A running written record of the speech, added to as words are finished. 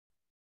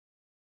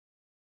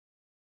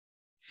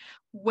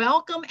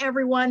Welcome,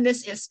 everyone.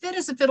 This is Fit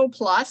as a Fiddle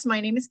Plus. My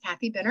name is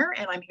Kathy Benner,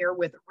 and I'm here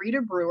with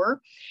Rita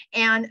Brewer.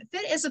 And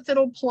Fit as a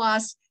Fiddle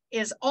Plus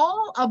is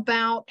all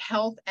about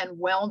health and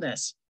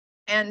wellness.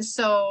 And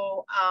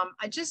so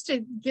just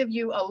to give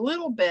you a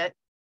little bit,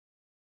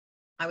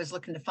 I was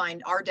looking to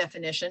find our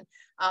definition.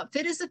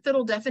 Fit as a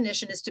Fiddle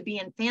definition is to be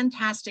in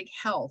fantastic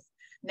health.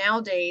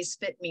 Nowadays,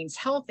 fit means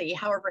healthy.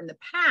 However, in the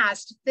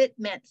past, fit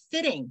meant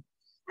fitting,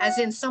 as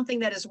in something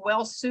that is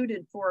well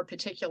suited for a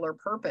particular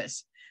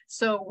purpose.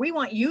 So we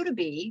want you to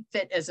be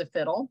fit as a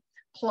fiddle,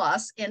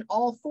 plus in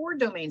all four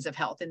domains of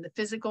health, in the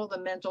physical, the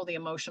mental, the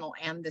emotional,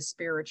 and the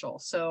spiritual.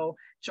 So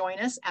join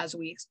us as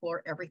we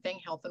explore everything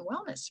health and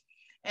wellness.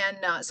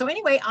 And so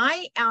anyway,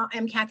 I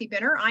am Kathy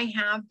Benner. I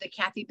have the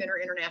Kathy Benner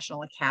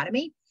International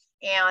Academy,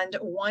 and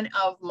one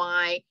of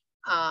my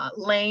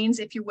lanes,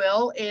 if you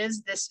will,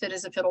 is this Fit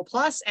as a Fiddle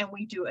Plus, and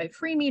we do a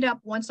free meetup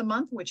once a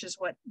month, which is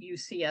what you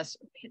see us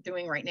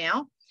doing right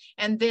now.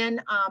 And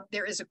then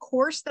there is a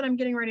course that I'm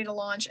getting ready to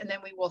launch, and then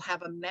we will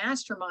have a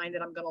mastermind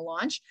that I'm going to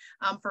launch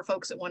for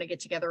folks that want to get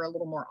together a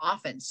little more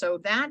often. So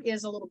that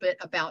is a little bit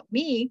about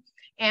me,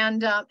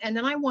 and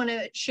then I want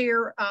to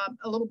share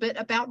a little bit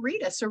about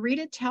Rita. So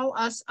Rita, tell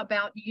us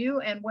about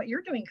you and what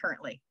you're doing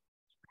currently.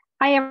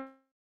 I am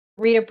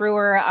Rita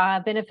Brewer.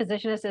 I've been a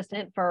physician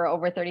assistant for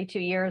over 32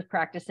 years,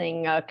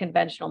 practicing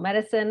conventional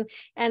medicine.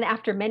 And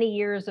after many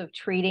years of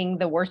treating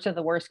the worst of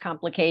the worst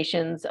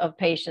complications of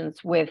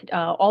patients with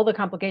all the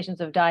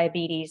complications of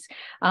diabetes,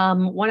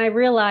 when I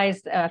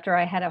realized after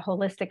I had a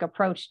holistic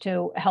approach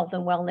to health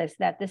and wellness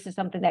that this is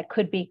something that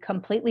could be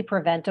completely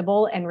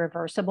preventable and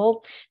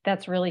reversible,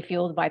 that's really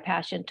fueled my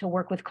passion to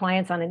work with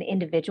clients on an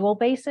individual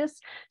basis.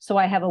 So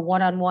I have a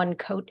one-on-one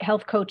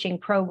health coaching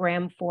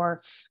program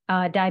for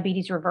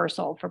diabetes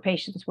reversal for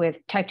patients with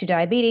type 2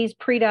 diabetes,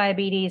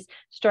 pre-diabetes,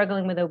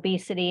 struggling with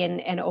obesity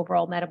and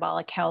overall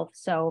metabolic health.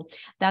 So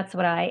that's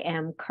what I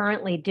am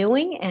currently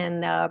doing,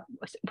 and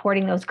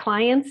supporting those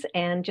clients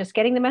and just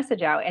getting the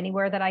message out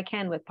anywhere that I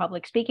can with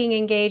public speaking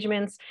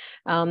engagements,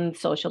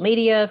 social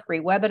media, free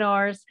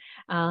webinars,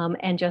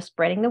 and just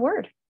spreading the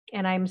word.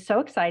 And I'm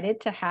so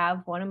excited to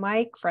have one of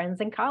my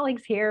friends and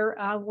colleagues here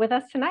with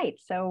us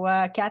tonight. So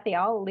Kathy,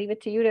 I'll leave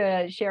it to you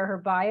to share her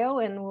bio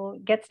and we'll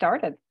get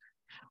started.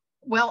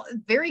 Well,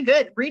 very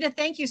good. Rita,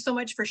 thank you so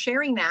much for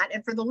sharing that.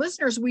 And for the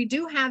listeners, we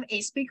do have a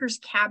speaker's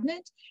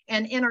cabinet.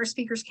 And in our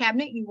speaker's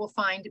cabinet, you will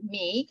find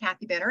me,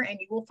 Kathy Benner, and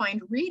you will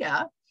find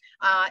Rita.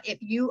 If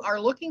you are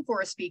looking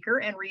for a speaker,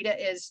 and Rita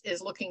is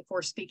looking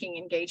for speaking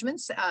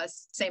engagements,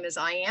 same as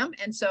I am.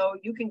 And so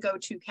you can go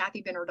to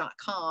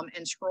kathybenner.com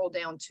and scroll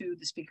down to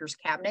the speaker's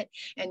cabinet,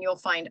 and you'll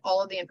find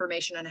all of the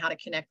information on how to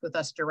connect with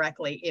us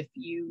directly if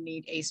you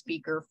need a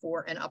speaker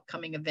for an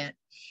upcoming event.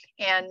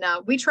 And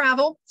we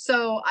travel,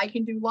 so I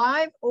can do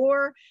live,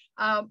 or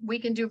we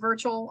can do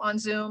virtual on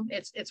Zoom.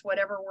 It's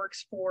whatever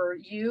works for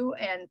you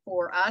and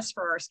for us,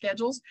 for our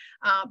schedules.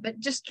 But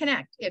just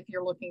connect if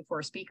you're looking for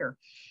a speaker.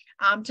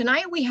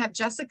 Tonight we have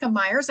Jessica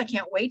Meyers. I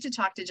can't wait to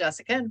talk to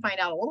Jessica and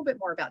find out a little bit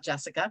more about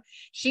Jessica.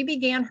 She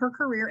began her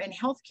career in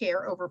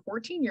healthcare over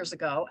 14 years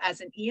ago as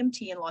an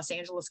EMT in Los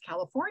Angeles,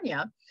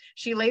 California.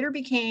 She later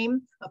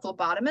became a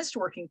phlebotomist,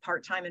 working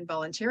part-time and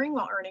volunteering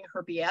while earning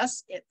her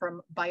BS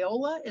from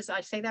Biola, is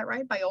I say that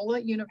right?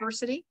 Biola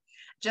University.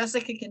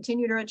 Jessica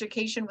continued her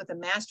education with a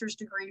master's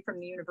degree from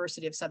the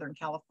University of Southern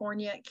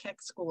California,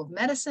 Keck School of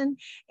Medicine,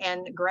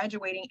 and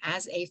graduating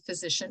as a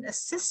physician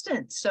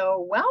assistant.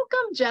 So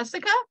welcome,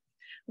 Jessica.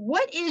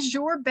 What is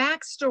your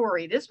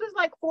backstory? This was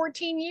like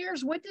 14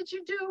 years. What did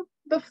you do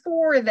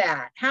before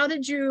that? How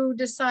did you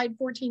decide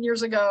 14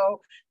 years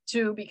ago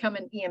to become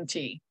an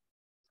EMT?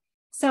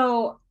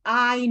 So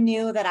I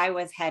knew that I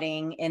was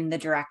heading in the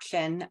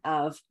direction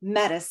of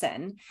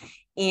medicine.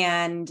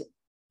 And,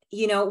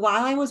 you know,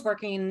 while I was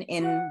working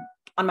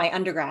on my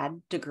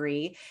undergrad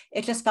degree,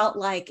 it just felt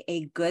like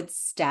a good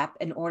step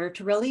in order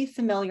to really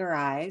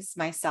familiarize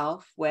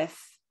myself with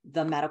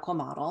the medical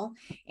model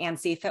and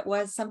see if it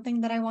was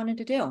something that I wanted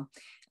to do.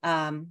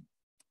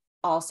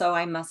 Also,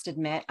 I must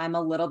admit, I'm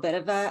a little bit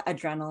of an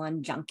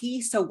adrenaline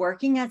junkie. So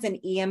working as an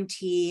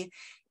EMT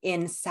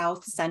in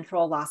South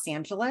Central Los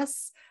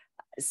Angeles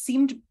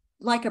seemed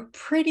like a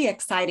pretty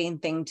exciting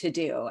thing to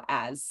do,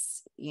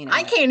 as you know.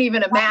 I can't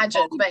even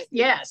imagine, but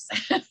yes.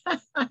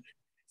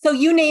 So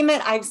you name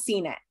it, I've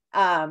seen it.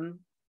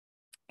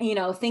 You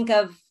know, think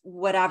of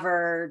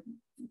whatever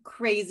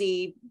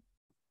crazy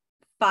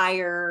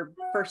fire,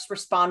 first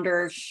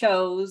responder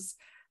shows,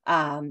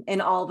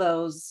 in all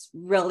those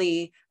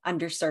really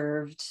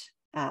underserved,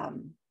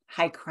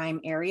 high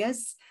crime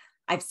areas.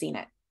 I've seen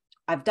it.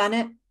 I've done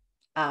it.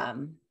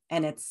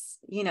 And it's,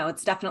 you know,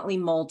 it's definitely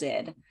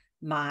molded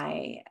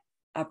my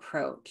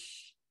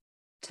approach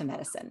to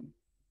medicine.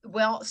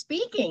 Well,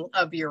 speaking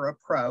of your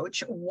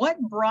approach, what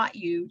brought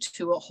you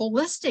to a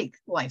holistic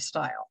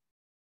lifestyle?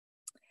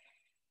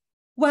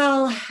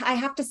 Well, I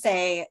have to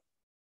say,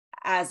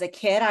 as a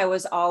kid, I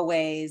was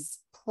always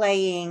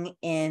playing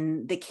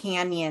in the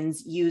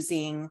canyons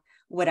using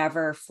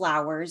whatever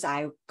flowers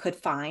I could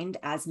find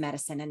as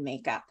medicine and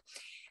makeup.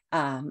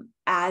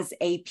 As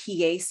a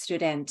PA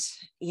student,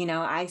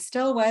 I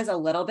still was a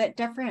little bit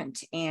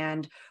different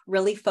and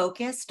really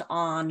focused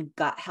on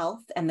gut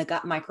health and the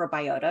gut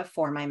microbiota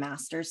for my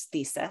master's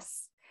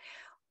thesis.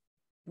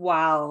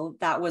 While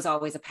that was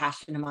always a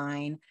passion of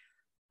mine,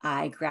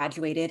 I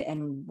graduated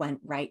and went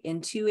right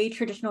into a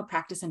traditional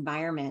practice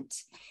environment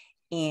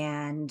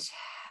and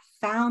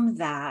found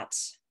that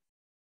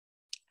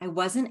I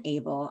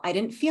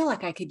didn't feel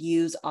like I could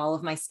use all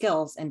of my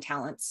skills and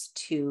talents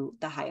to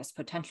the highest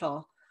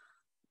potential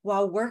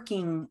while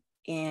working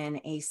in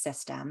a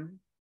system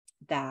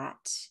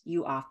that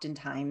you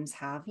oftentimes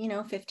have,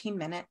 15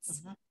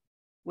 minutes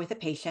with a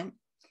patient.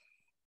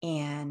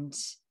 And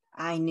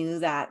I knew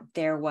that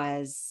there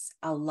was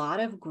a lot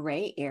of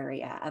gray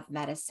area of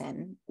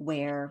medicine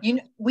where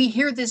we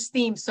hear this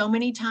theme so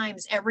many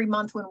times every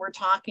month when we're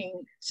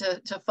talking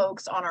to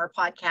folks on our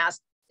podcast,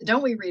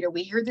 don't we, Rita?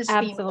 We hear this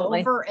theme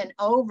over and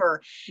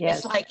over. Yes.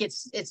 It's like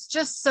it's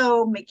just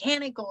so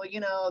mechanical.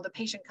 The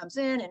patient comes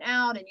in and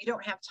out, and you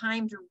don't have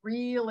time to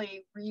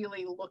really,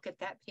 really look at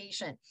that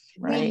patient.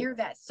 Right. We hear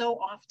that so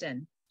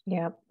often.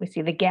 Yeah, we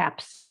see the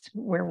gaps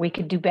where we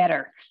could do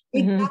better.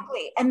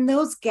 Exactly. And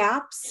those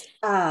gaps,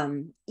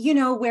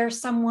 where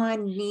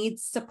someone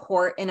needs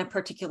support in a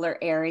particular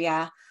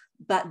area,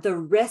 but the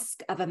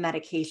risk of a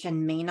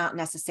medication may not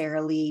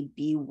necessarily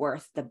be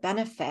worth the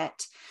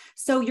benefit.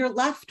 So you're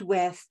left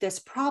with this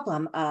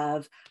problem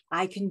of,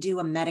 I can do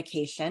a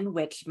medication,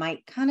 which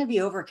might kind of be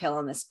overkill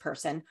in this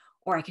person,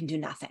 or I can do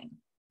nothing.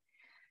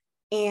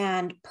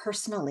 And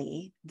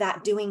personally,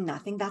 that doing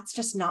nothing, that's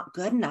just not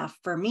good enough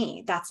for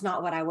me. That's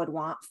not what I would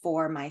want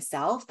for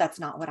myself. That's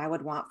not what I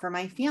would want for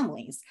my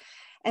families.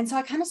 And so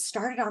I kind of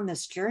started on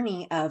this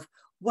journey of,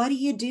 what do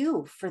you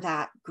do for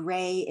that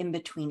gray in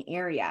between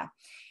area?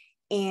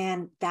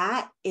 And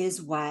that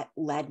is what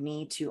led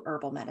me to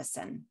herbal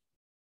medicine,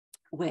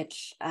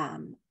 which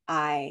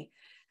I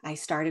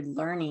started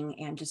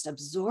learning and just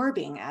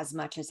absorbing as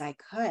much as I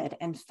could,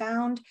 and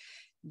found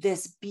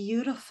this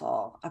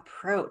beautiful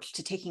approach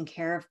to taking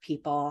care of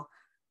people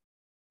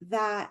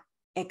that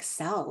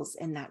excels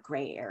in that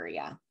gray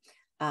area.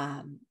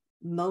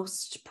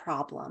 Most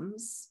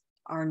problems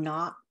are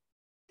not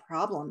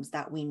problems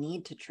that we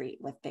need to treat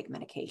with big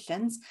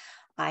medications.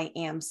 I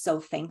am so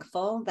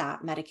thankful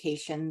that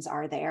medications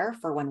are there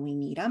for when we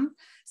need them.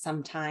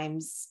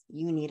 Sometimes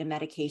you need a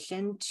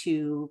medication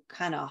to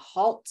kind of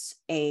halt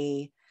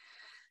a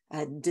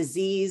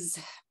disease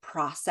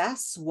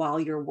process while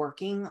you're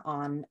working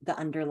on the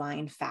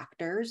underlying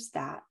factors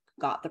that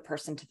got the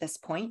person to this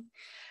point.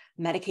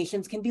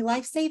 Medications can be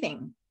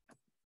life-saving,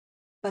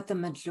 but the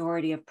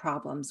majority of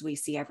problems we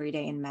see every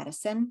day in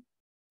medicine,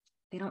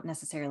 they don't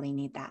necessarily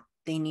need that.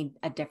 They need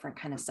a different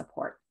kind of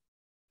support.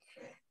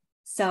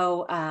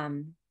 So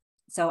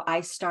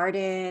I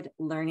started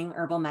learning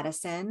herbal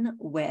medicine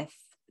with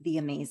the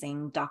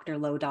amazing Dr.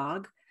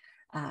 LowDog,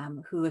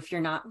 who, if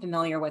you're not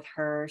familiar with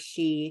her,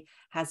 she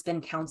has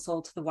been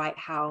counsel to the White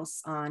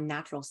House on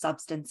natural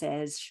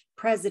substances,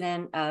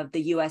 president of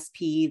the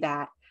USP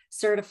that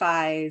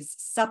certifies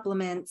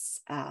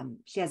supplements.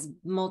 She has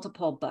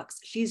multiple books.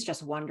 She's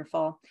just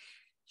wonderful.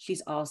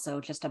 She's also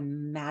just a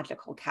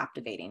magical,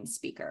 captivating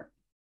speaker.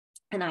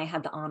 And I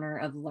had the honor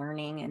of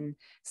learning and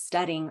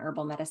studying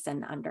herbal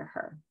medicine under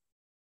her.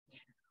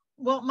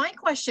 Well, my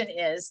question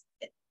is,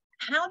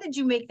 how did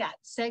you make that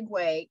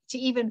segue to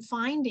even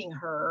finding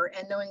her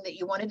and knowing that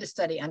you wanted to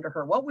study under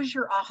her? What was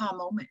your aha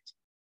moment?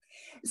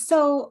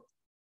 So,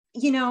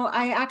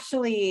 I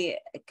actually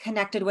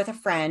connected with a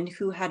friend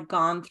who had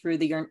gone through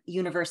the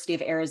University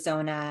of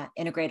Arizona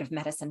Integrative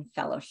Medicine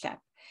Fellowship.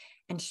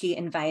 And she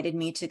invited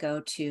me to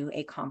go to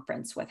a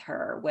conference with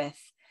her with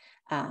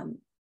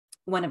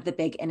one of the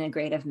big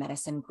integrative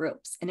medicine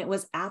groups. And it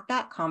was at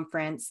that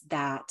conference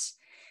that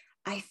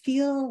I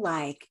feel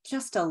like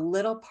just a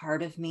little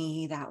part of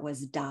me that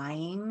was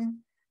dying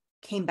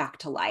came back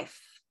to life.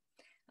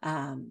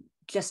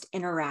 Just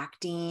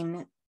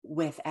interacting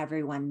with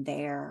everyone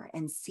there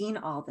and seeing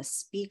all the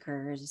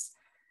speakers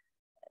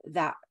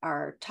that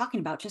are talking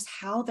about just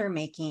how they're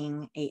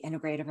making an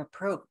integrative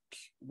approach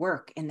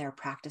work in their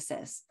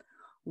practices.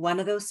 One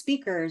of those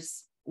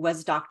speakers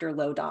was Dr.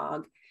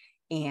 LowDog.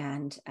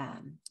 And,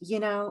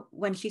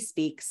 when she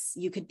speaks,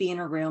 you could be in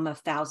a room of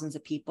thousands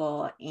of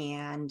people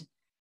and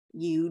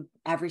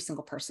every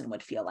single person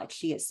would feel like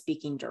she is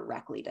speaking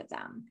directly to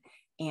them.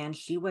 And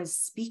she was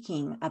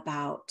speaking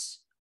about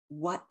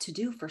what to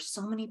do for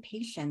so many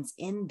patients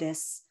in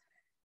this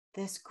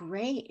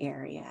gray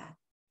area.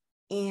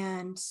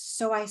 And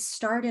so I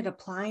started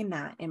applying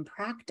that in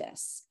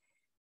practice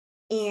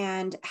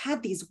and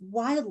had these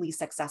wildly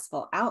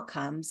successful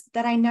outcomes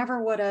that I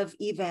never would have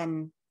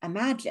even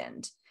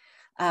imagined.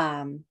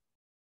 I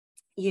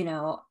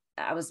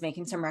was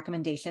making some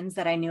recommendations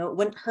that I knew it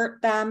wouldn't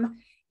hurt them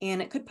and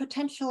it could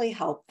potentially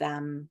help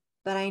them,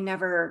 but I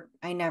never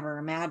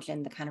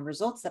imagined the kind of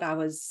results that I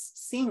was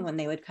seeing when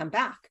they would come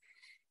back.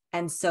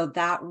 And so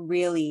that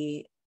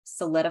really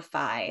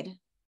solidified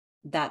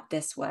that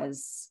this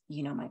was,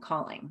 my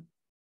calling.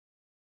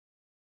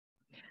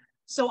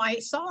 So I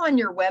saw on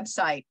your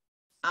website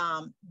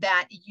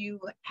that you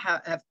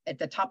have at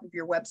the top of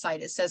your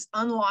website. It says,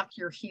 unlock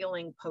your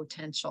healing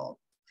potential.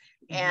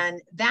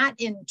 And that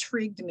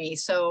intrigued me.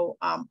 So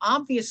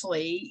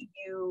obviously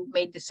you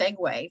made the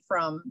segue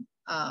from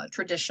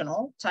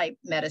traditional type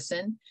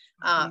medicine,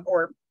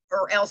 or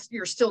else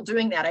you're still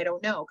doing that. I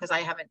don't know, because I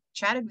haven't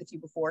chatted with you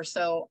before.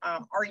 So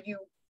are you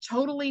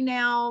totally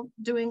now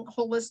doing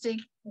holistic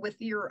with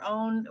your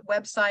own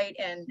website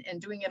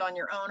and doing it on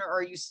your own, or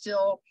are you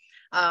still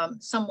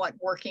somewhat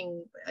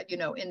working,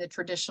 in the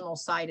traditional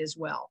side as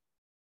well?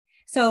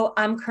 So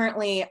I'm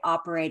currently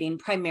operating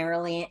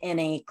primarily in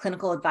a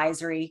clinical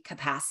advisory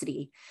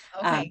capacity.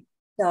 Okay.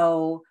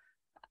 So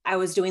I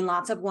was doing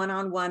lots of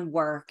one-on-one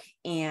work,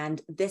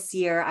 and this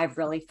year I've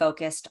really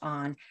focused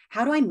on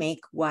how do I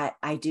make what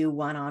I do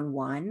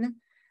one-on-one,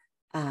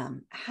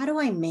 how do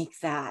I make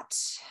that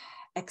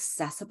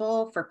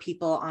accessible for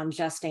people on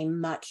just a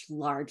much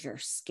larger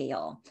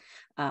scale?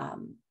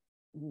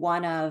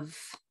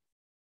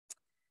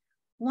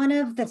 One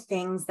of the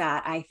things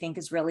that I think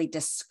is really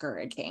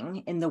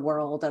discouraging in the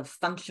world of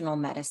functional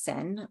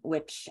medicine,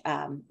 which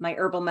my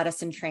herbal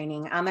medicine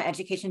training, I'm an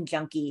education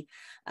junkie.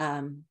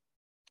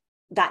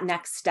 That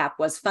next step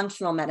was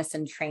functional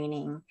medicine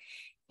training,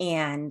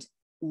 and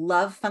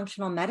love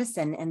functional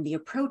medicine and the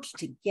approach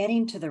to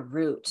getting to the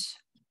root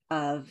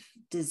of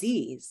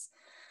disease.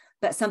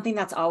 But something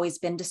that's always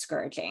been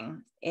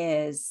discouraging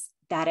is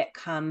that it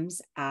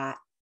comes at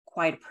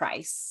quite a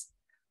price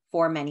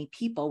for many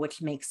people,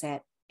 which makes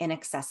it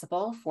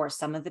inaccessible for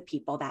some of the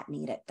people that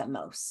need it the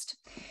most.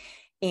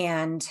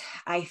 And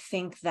I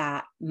think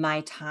that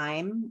my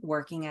time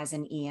working as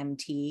an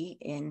EMT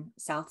in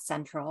South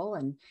Central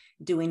and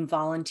doing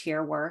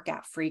volunteer work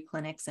at free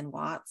clinics in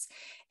Watts,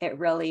 it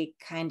really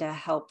kind of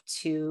helped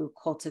to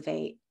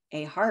cultivate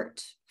a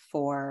heart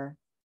for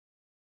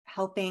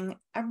helping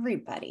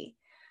everybody.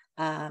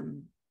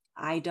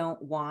 I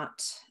don't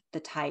want the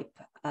type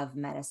of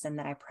medicine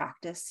that I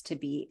practice to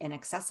be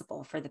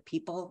inaccessible for the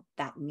people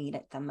that need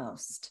it the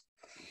most.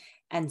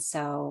 And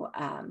so,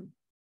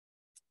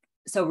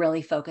 so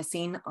really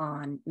focusing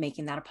on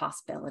making that a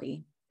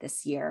possibility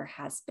this year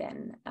has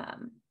been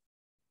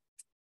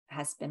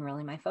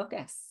really my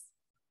focus.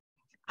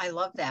 I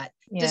love that.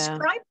 Yeah.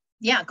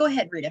 Yeah, go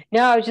ahead, Rita.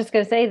 No, I was just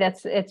going to say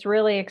it's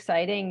really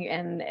exciting,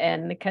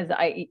 and because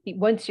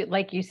once you,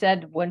 like you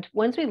said, once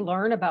we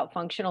learn about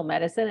functional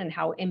medicine and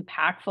how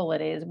impactful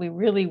it is, we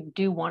really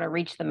do want to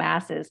reach the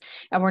masses,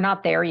 and we're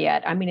not there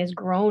yet. I mean, it's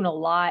grown a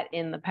lot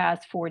in the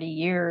past 40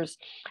 years,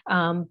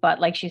 but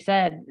like she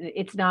said,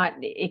 it's not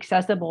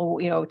accessible,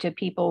 to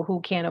people who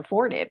can't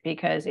afford it,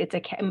 because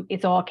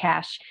it's all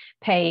cash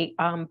pay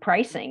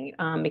pricing,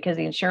 because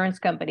the insurance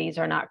companies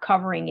are not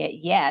covering it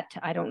yet.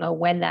 I don't know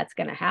when that's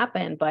going to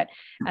happen, but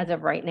as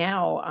of right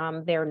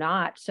now, they're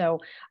not. So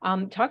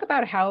talk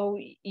about how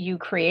you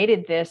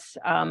created this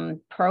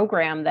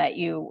program that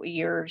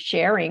you're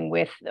sharing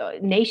with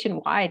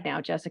nationwide now,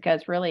 Jessica.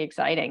 It's really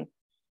exciting.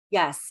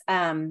 Yes.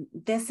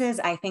 This is,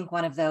 I think,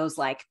 one of those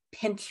like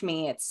pinch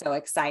me, it's so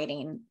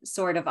exciting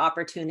sort of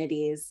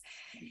opportunities.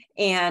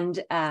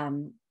 And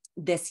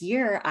this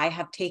year I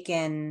have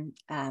taken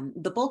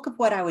the bulk of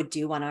what I would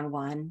do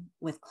one-on-one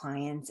with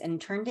clients and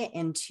turned it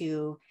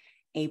into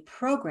a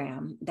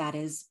program that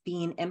is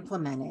being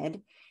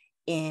implemented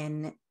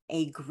in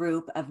a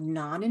group of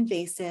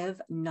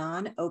non-invasive,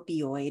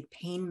 non-opioid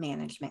pain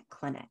management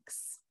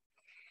clinics.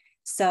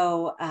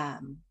 So,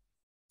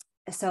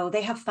 so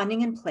they have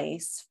funding in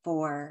place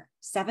for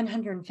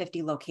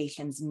 750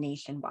 locations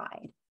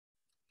nationwide.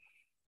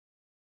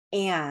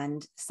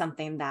 And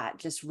something that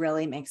just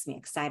really makes me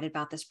excited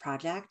about this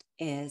project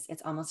is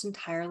it's almost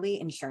entirely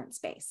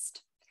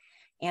insurance-based.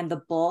 And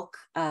the bulk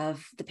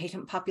of the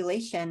patient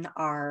population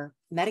are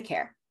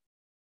Medicare.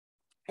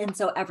 And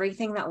so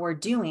everything that we're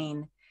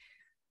doing,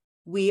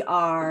 we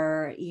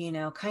are,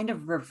 kind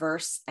of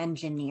reverse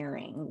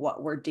engineering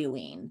what we're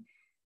doing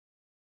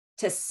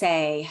to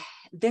say,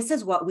 this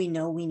is what we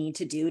know we need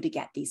to do to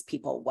get these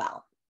people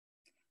well.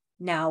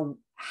 Now,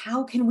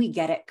 how can we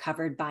get it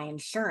covered by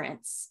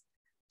insurance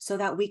so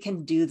that we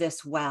can do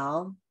this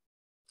well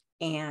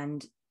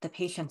and the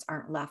patients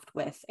aren't left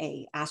with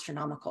a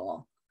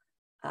astronomical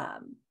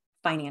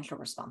financial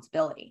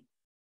responsibility?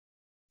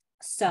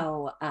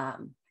 So,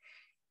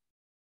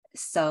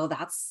 so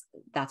that's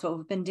what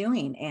we've been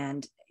doing.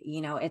 And,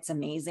 it's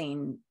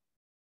amazing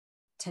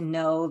to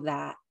know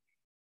that,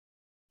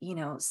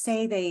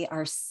 say they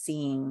are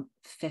seeing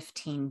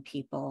 15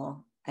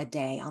 people a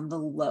day on the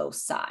low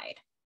side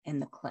in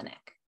the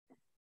clinic.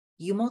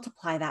 You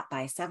multiply that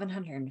by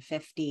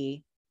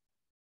 750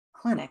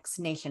 clinics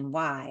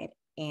nationwide,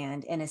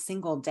 and in a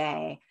single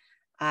day,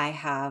 I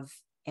have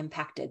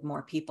impacted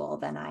more people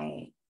than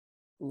I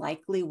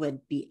likely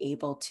would be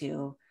able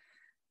to,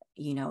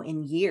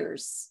 in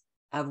years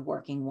of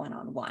working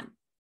one-on-one.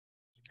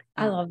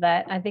 I love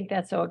that. I think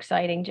that's so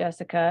exciting,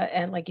 Jessica.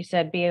 And like you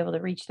said, be able to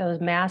reach those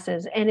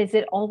masses. And is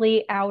it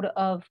only out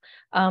of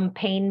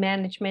pain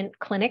management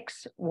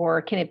clinics,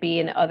 or can it be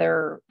in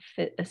other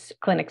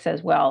clinics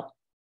as well?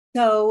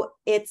 So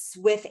it's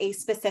with a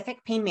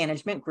specific pain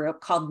management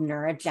group called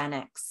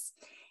Neurogenics,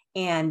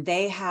 and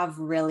they have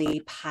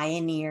really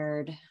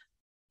pioneered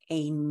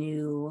a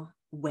new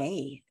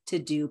way to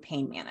do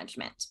pain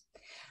management.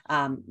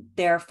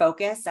 Their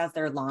focus as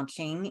they're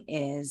launching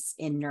is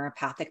in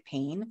neuropathic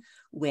pain,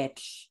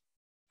 which,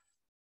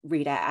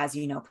 Rita, as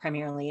you know,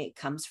 primarily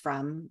comes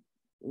from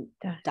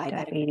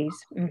diabetes.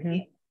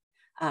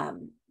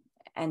 Mm-hmm.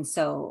 And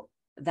so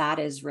that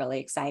is really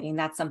exciting.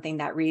 That's something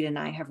that Rita and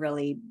I have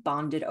really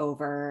bonded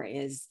over,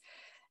 is,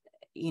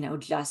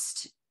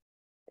 just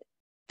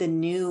the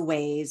new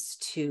ways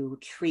to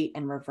treat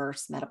and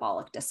reverse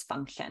metabolic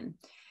dysfunction.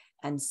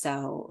 And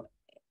so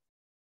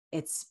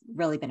it's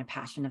really been a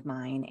passion of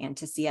mine, and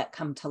to see it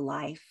come to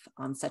life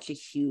on such a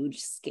huge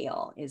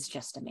scale is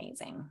just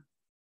amazing.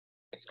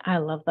 I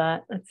love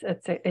that.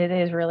 It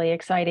is really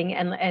exciting.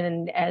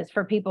 And as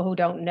for people who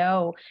don't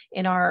know,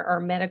 in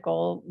our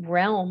medical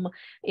realm,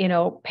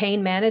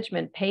 pain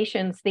management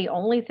patients, the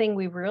only thing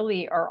we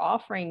really are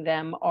offering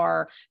them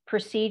are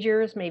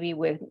procedures, maybe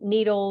with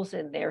needles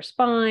in their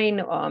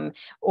spine,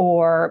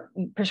 or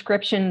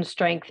prescription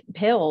strength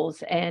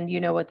pills. And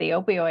you know what the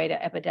opioid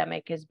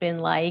epidemic has been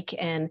like,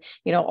 and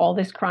all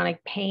this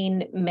chronic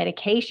pain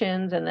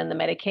medications, and then the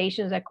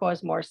medications that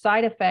cause more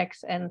side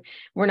effects, and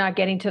we're not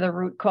getting to the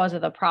root cause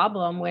of the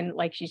problem, when,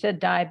 like she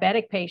said,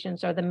 diabetic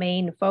patients are the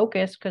main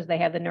focus because they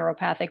have the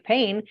neuropathic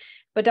pain,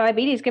 but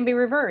diabetes can be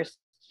reversed.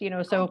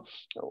 So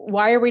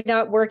why are we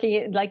not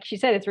working? Like she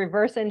said, it's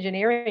reverse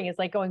engineering. It's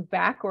like going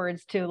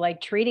backwards to like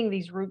treating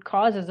these root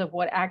causes of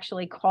what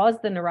actually caused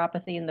the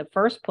neuropathy in the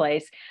first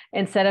place,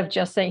 instead of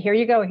just saying, here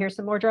you go, here's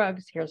some more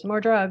drugs,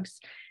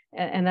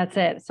 and that's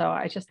it. So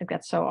I just think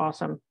that's so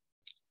awesome.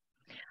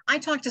 I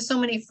talk to so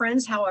many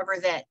friends, however,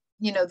 that,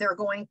 they're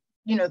going,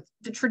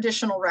 the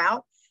traditional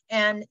route,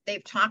 and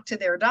they've talked to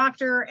their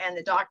doctor, and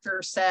the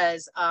doctor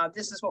says,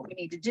 this is what we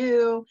need to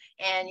do,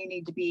 and you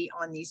need to be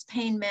on these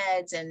pain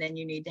meds, and then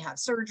you need to have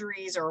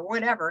surgeries or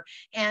whatever.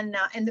 And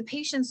the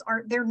patients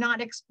they're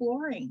not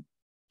exploring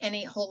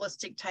any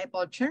holistic type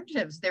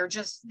alternatives. They're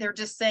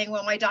just saying,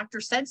 well, my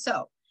doctor said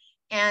so.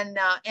 And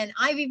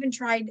I've even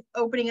tried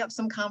opening up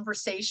some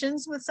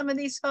conversations with some of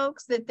these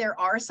folks, that there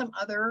are some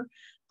other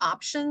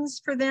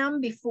options for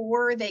them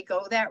before they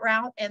go that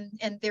route, and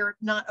they're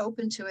not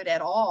open to it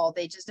at all.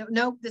 They just don't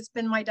know. That's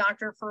been my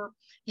doctor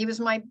he was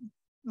my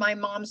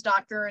mom's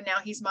doctor, and now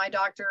he's my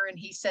doctor, and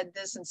he said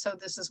this, and so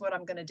this is what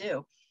I'm going to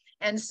do.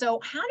 And so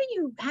how do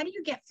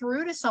you get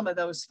through to some of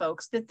those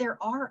folks that there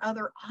are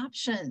other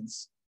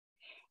options?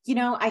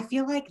 I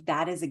feel like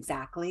that is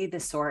exactly the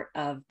sort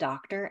of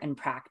doctor and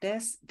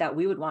practice that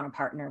we would want to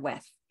partner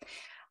with.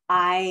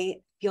 I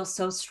feel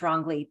so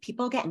strongly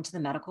people get into the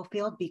medical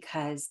field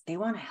because they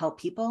want to help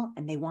people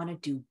and they want to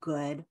do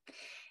good.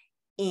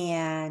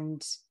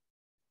 And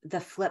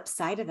the flip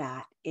side of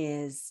that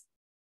is,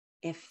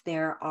 if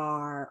there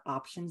are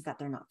options that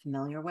they're not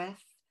familiar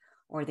with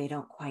or they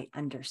don't quite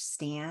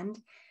understand,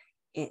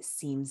 it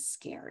seems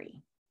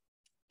scary.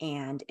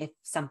 And if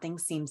something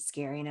seems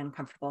scary and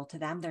uncomfortable to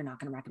them, they're not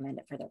going to recommend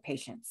it for their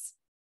patients.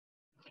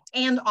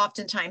 And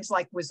oftentimes,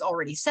 like was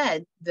already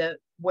said,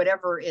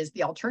 whatever is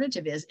the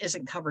alternative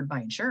isn't covered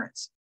by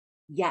insurance.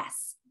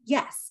 Yes.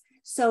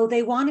 So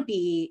they want to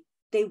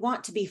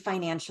be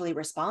financially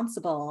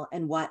responsible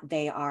in what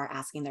they are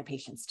asking their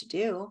patients to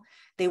do.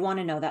 They want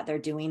to know that they're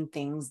doing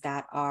things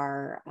that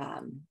are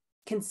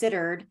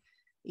considered,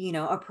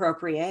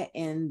 appropriate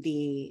in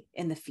the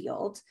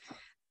field,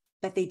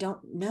 but they don't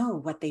know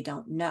what they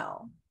don't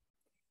know.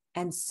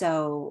 And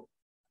so,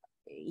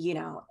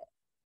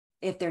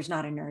 if there's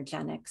not a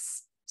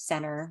neurogenics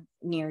center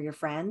near your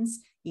friends,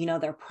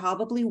 there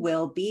probably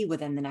will be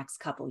within the next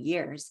couple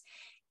years.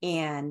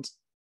 And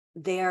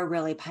they are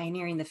really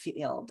pioneering the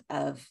field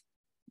of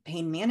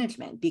pain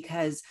management,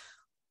 because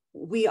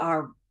we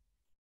are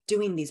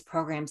doing these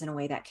programs in a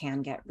way that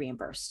can get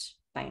reimbursed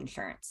by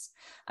insurance.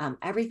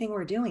 Everything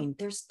we're doing,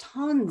 there's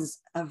tons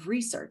of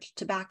research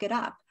to back it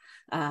up.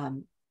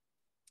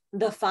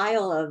 The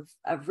file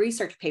of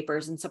research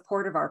papers in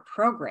support of our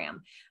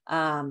program,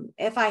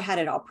 if I had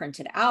it all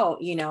printed out,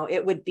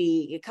 it would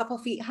be a couple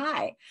feet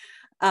high.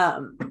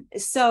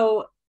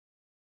 So,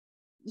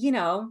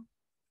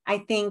 I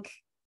think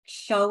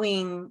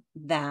showing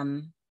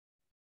them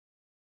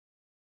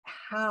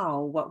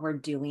how what we're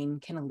doing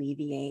can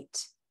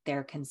alleviate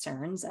their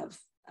concerns of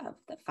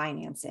the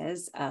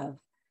finances, of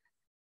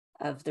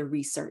the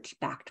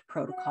research-backed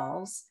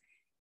protocols.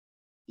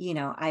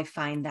 I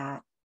find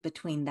that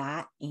between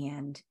that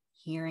and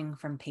hearing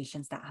from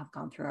patients that have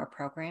gone through our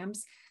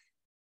programs,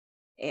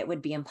 it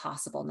would be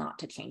impossible not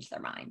to change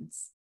their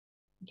minds.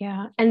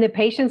 Yeah. And the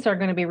patients are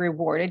going to be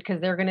rewarded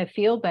because they're going to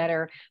feel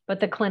better, but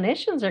the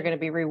clinicians are going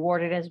to be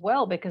rewarded as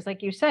well, because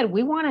like you said,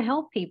 we want to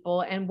help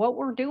people, and what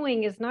we're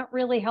doing is not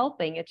really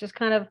helping. It's just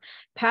kind of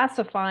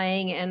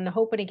pacifying and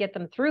hoping to get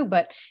them through.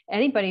 But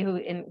anybody who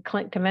in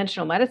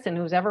conventional medicine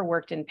who's ever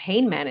worked in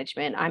pain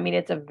management, I mean,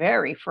 it's a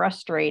very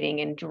frustrating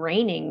and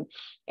draining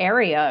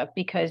area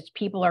because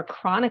people are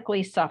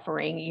chronically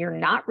suffering. You're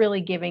not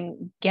really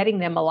getting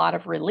them a lot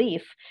of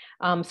relief.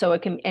 So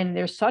it can, and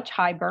there's such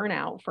high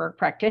burnout for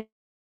practitioners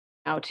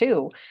now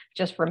too,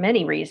 just for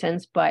many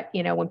reasons. But,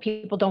 you know, when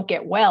people don't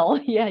get well,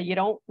 yeah, you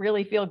don't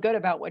really feel good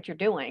about what you're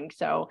doing.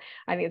 So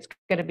I think it's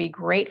going to be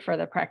great for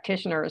the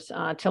practitioners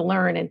to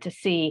learn and to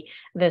see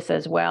this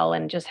as well,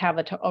 and just have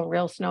a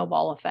real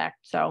snowball effect.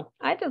 So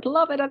I just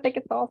love it. I think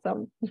it's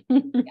awesome.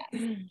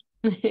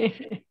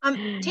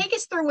 Take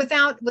us through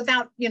without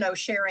you know,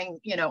 sharing,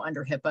 you know,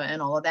 under HIPAA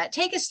and all of that.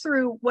 Take us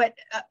through what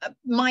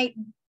might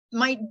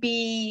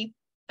be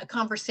a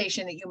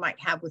conversation that you might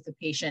have with the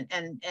patient,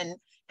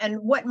 and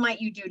what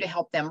might you do to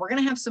help them. We're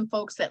going to have some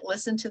folks that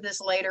listen to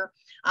this later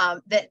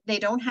that they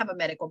don't have a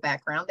medical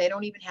background, they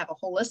don't even have a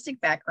holistic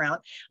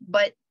background,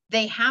 but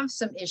they have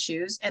some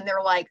issues, and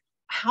they're like,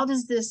 how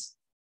does this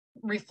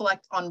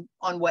reflect on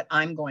what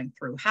I'm going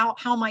through?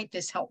 How might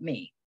this help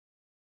me?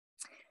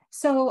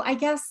 So I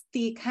guess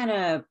the kind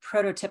of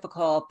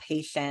prototypical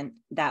patient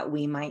that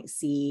we might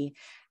see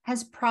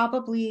has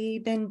probably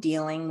been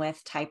dealing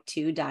with type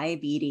 2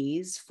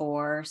 diabetes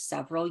for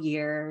several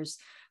years,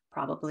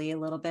 probably a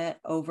little bit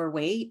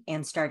overweight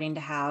and starting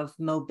to have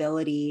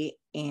mobility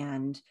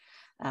and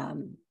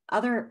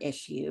other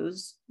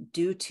issues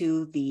due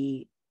to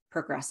the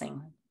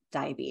progressing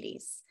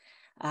diabetes.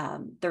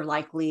 They're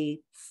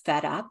likely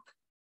fed up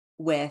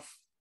with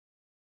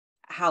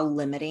how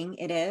limiting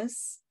it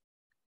is,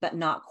 but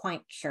not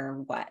quite sure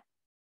what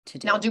to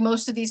do. Now, do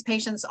most of these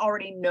patients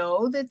already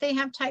know that they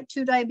have type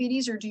 2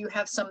 diabetes, or do you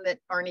have some that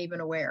aren't even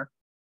aware?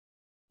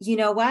 You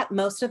know what?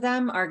 Most of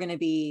them are going to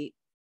be,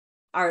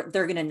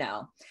 they're going to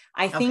know.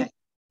 I think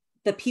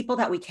the people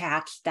that we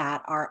catch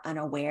that are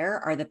unaware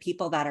are the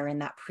people that are in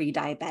that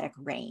pre-diabetic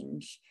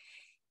range.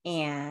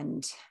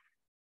 And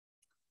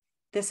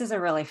this is a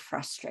really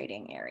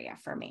frustrating area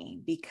for me,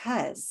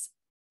 because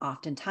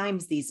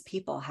oftentimes these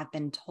people have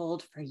been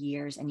told for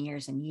years and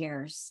years and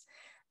years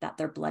that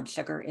their blood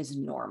sugar is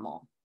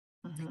normal.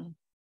 Mm-hmm.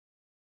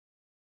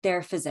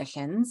 Their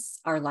physicians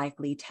are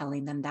likely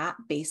telling them that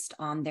based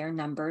on their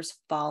numbers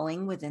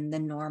falling within the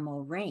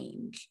normal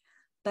range.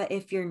 But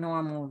if your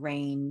normal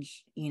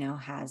range, you know,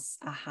 has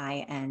a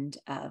high end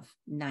of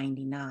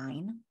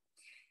 99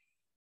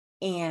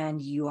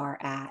 and you are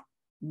at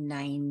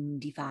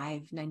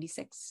 95,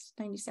 96,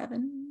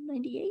 97,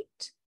 98,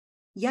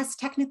 yes,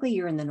 technically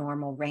you're in the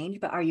normal range,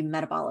 but are you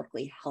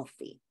metabolically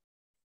healthy?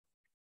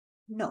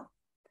 No.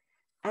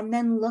 And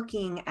then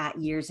looking at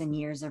years and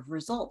years of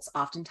results,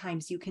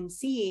 oftentimes you can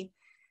see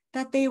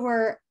that they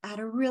were at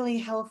a really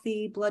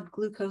healthy blood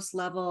glucose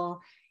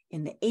level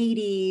in the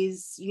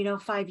 80s, you know,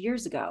 5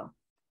 years ago.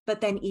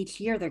 But then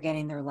each year they're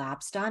getting their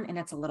labs done, and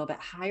it's a little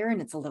bit higher,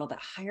 and it's a little bit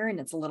higher, and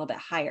it's a little bit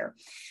higher.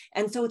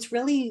 And so it's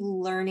really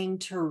learning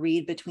to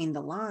read between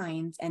the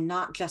lines and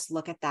not just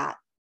look at that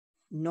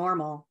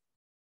normal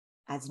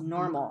as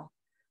normal,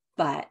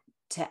 but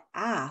to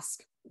ask,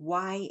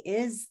 why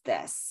is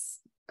this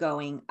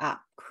going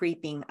up,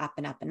 creeping up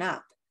and up and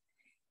up?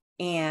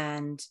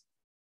 And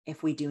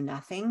if we do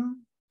nothing,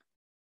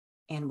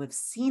 and we've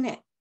seen it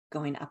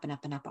going up and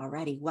up and up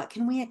already, what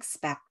can we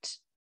expect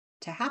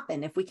to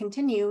happen if we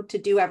continue to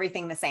do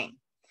everything the same?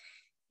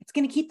 It's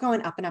going to keep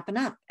going up and up and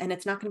up, and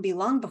it's not going to be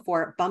long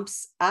before it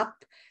bumps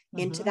up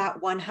into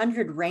that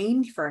 100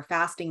 range for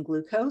fasting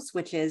glucose,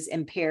 which is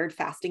impaired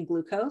fasting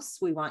glucose.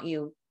 We want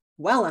you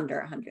well under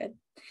 100.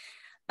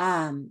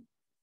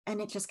 And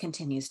it just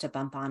continues to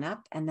bump on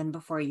up. And then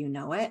before you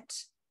know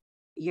it,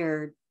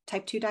 you're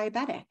type 2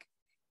 diabetic.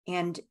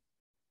 And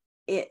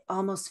it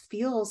almost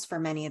feels for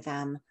many of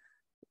them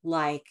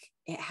like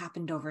it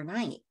happened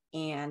overnight.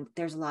 And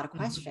there's a lot of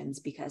questions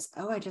because,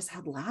 I just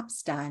had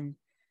labs done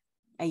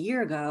a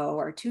year ago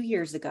or 2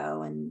 years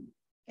ago. And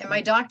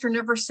my doctor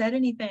never said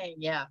anything.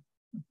 Yeah.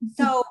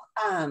 So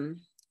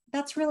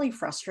that's really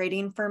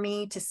frustrating for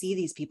me to see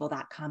these people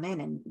that come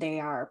in and they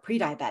are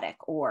pre-diabetic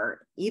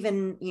or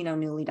even, you know,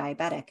 newly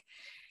diabetic,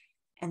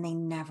 and they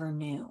never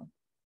knew.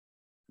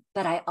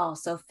 But I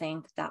also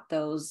think that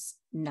those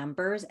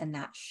numbers and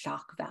that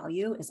shock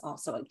value is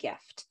also a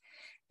gift,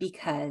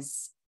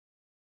 because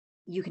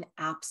you can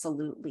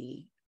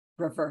absolutely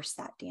reverse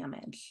that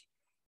damage.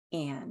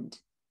 And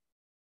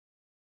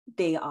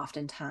they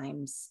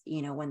oftentimes,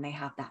 you know, when they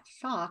have that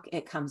shock,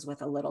 it comes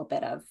with a little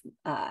bit of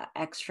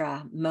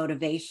extra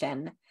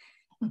motivation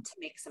to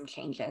make some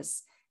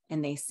changes.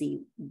 And they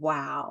see,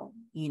 wow,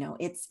 you know,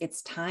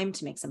 it's time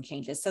to make some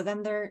changes. So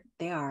then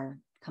they are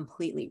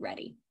completely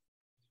ready.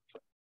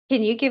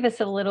 Can you give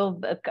us a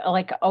little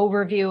like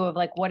overview of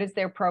like, what does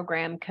their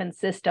program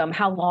consist of?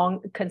 How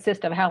long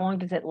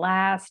does it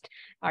last?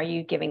 Are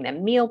you giving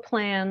them meal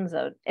plans,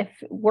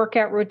 if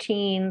workout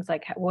routines?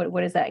 Like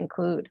what does that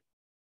include?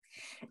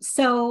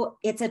 So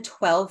it's a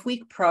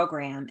 12-week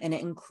program, and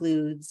it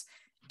includes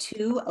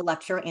 2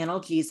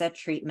 electroanalgesia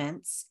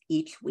treatments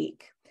each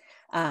week.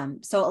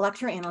 So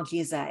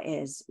electroanalgesia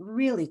is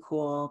really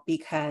cool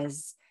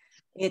because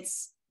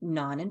it's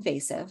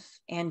non-invasive,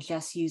 and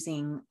just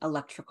using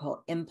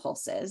electrical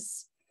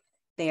impulses,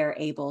 they are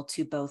able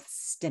to both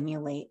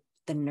stimulate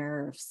the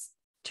nerves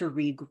to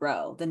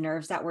regrow. The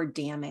nerves that were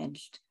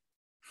damaged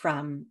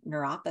from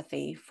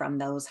neuropathy, from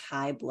those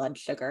high blood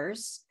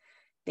sugars,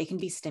 they can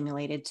be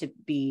stimulated to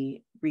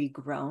be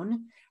regrown,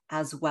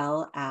 as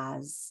well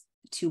as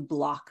to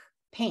block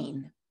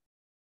pain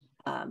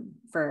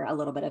for a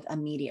little bit of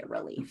immediate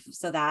relief.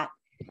 So that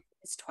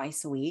is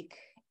twice a week,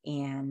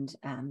 and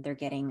they're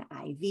getting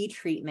IV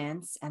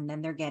treatments, and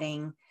then they're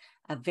getting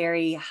a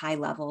very high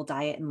level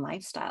diet and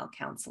lifestyle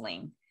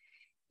counseling.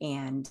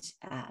 And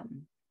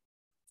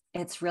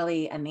it's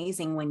really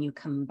amazing when you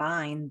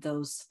combine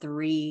those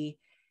three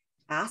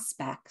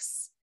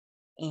aspects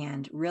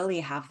and really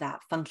have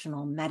that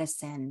functional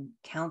medicine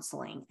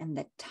counseling and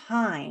the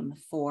time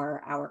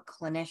for our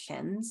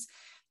clinicians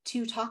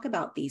to talk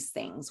about these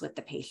things with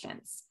the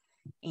patients.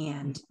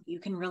 And you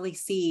can really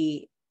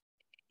see,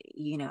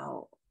 you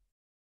know,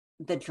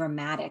 the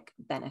dramatic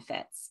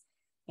benefits.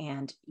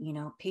 And, you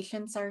know,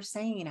 patients are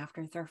saying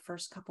after their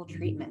first couple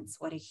treatments,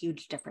 what a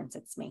huge difference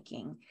it's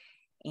making.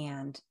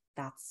 And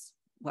that's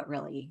what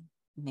really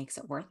makes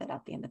it worth it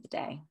at the end of the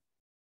day.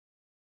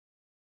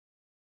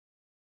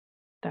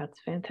 That's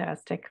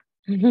fantastic.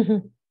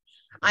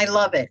 I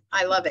love it.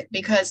 I love it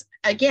because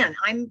again,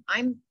 I'm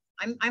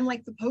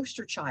like the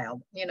poster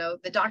child. You know,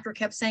 the doctor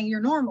kept saying,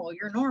 you're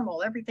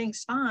normal,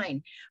 everything's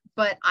fine.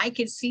 But I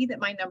could see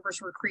that my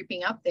numbers were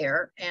creeping up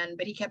there.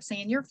 But he kept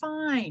saying, you're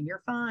fine,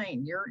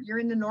 you're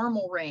in the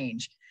normal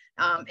range.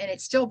 And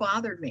it still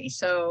bothered me.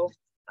 So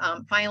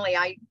finally,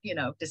 I,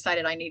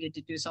 decided I needed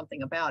to do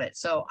something about it.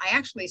 So I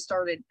actually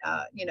started,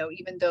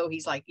 even though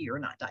he's like, you're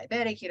not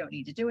diabetic, you don't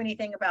need to do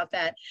anything about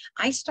that.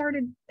 I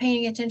started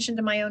paying attention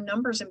to my own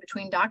numbers in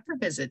between doctor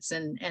visits.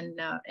 And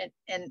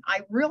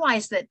I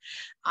realized that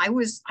I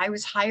was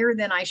higher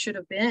than I should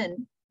have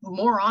been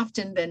more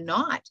often than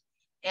not.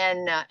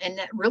 And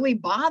that really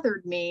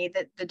bothered me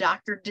that the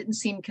doctor didn't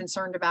seem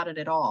concerned about it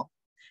at all.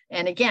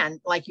 And again,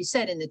 like you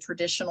said, in the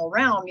traditional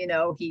realm,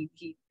 he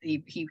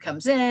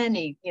comes in,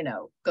 he,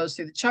 goes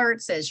through the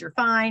chart, says, you're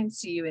fine,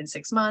 see you in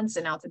 6 months,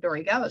 and out the door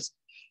he goes.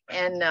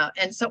 And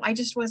so I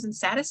just wasn't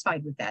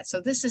satisfied with that. So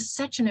this is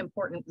such an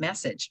important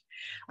message.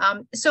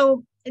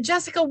 So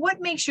Jessica, what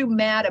makes you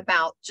mad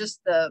about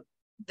just the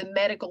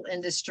medical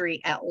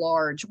industry at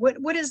large?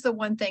 What is the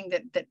one thing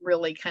that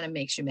really kind of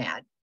makes you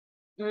mad?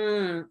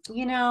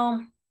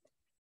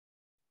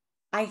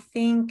 I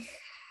think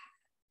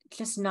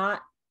just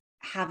not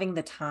having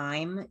the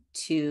time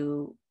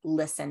to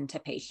listen to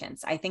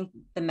patients. I think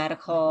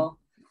the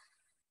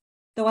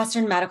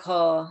Western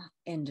medical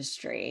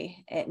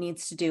industry, it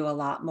needs to do a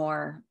lot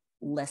more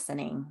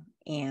listening.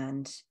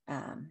 And,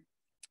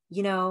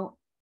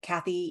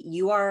 Kathy,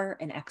 you are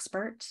an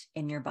expert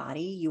in your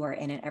body. You are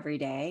in it every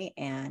day,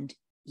 and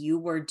you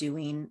were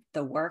doing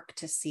the work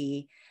to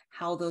see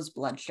how those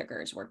blood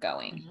sugars were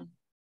going. Mm-hmm.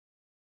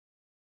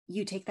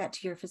 You take that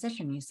to your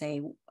physician. You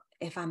say,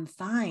 if I'm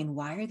fine,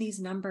 why are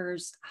these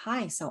numbers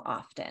high so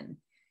often?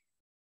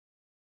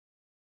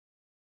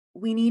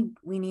 We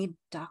need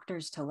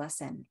doctors to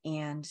listen,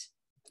 and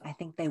I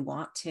think they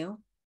want to,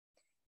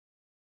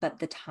 but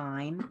the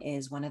time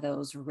is one of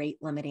those rate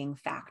limiting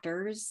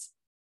factors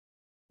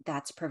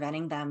that's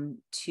preventing them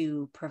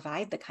to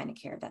provide the kind of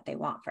care that they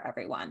want for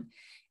everyone.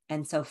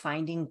 And so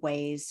finding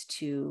ways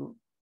to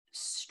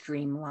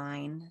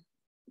streamline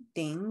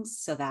things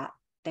so that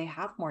they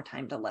have more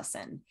time to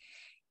listen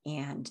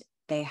and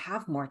they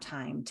have more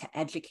time to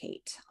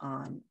educate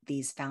on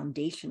these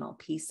foundational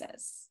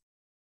pieces.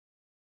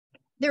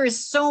 There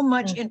is so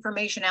much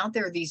information out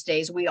there these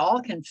days. We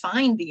all can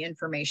find the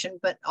information,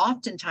 but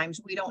oftentimes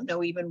we don't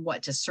know even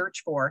what to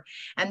search for.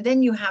 And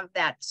then you have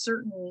that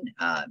certain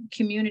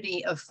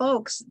community of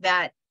folks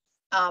that,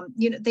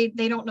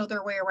 they don't know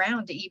their way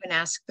around to even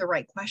ask the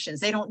right questions.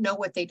 They don't know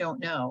what they don't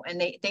know, and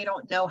they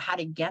don't know how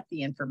to get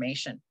the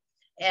information.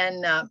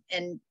 And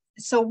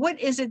so what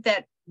is it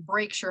that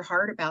breaks your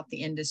heart about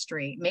the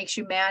industry? Makes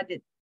you mad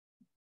that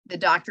the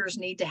doctors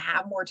need to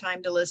have more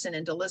time to listen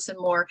and to listen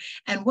more?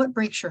 And what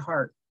breaks your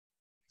heart?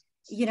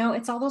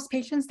 It's all those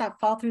patients that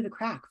fall through the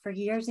crack for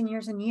years and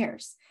years and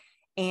years.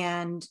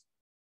 And,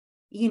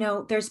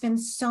 there's been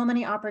so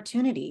many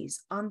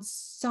opportunities on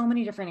so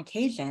many different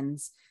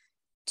occasions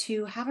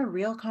to have a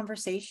real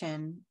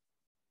conversation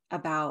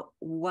about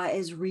what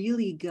is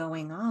really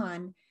going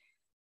on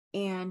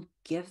and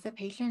give the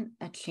patient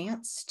a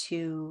chance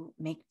to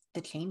make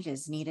the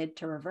changes needed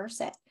to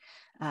reverse it.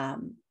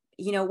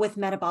 With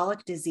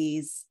metabolic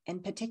disease in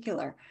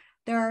particular,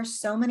 there are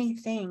so many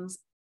things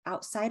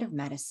outside of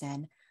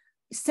medicine,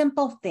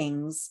 simple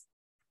things,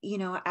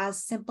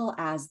 as simple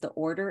as the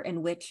order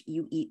in which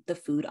you eat the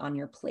food on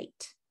your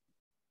plate,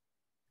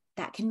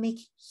 that can make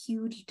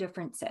huge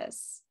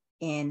differences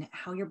in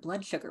how your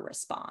blood sugar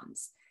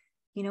responds.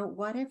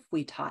 What if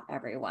we taught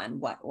everyone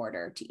what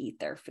order to eat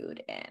their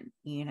food in?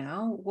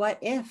 What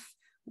if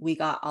we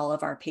got all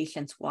of our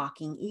patients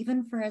walking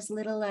even for as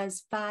little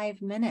as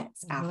 5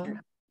 minutes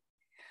after?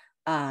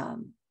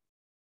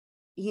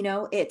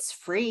 It's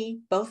free.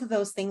 Both of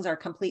those things are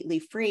completely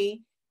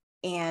free.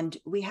 And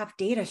we have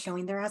data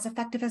showing they're as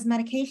effective as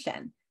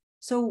medication.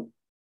 So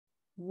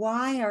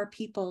why are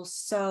people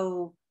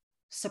so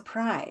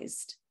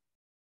surprised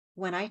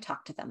when I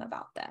talked to them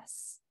about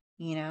this.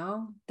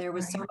 There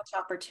was so much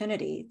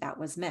opportunity that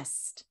was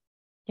missed.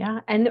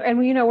 Yeah. And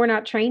we're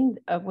not trained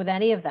with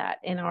any of that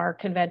in our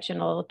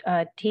conventional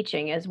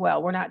teaching as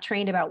well. We're not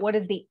trained about what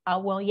is the,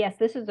 well, yes,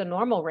 this is the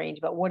normal range,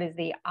 but what is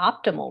the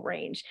optimal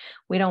range?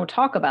 We don't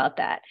talk about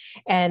that.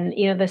 And,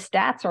 the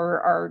stats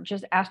are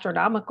just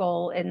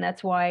astronomical. And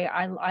that's why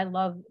I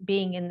love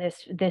being in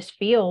this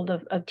field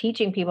of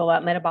teaching people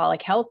about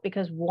metabolic health,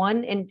 because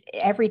 1 in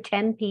every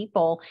 10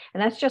 people,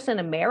 and that's just in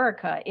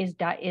America, is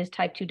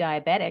type 2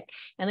 diabetic.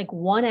 And like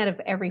 1 out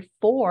of every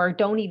 4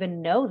 don't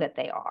even know that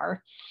they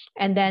are.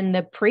 And then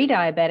the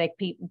pre-diabetic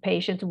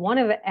patients,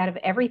 out of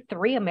every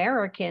 3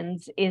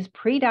 Americans is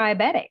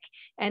pre-diabetic.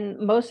 And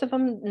most of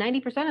them,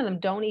 90% of them,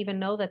 don't even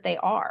know that they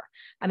are.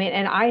 I mean,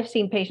 and I've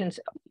seen patients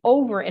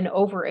over and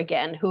over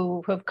again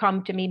who have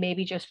come to me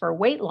maybe just for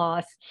weight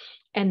loss.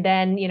 And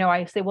then,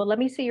 I say, well, let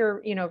me see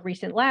your,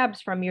 recent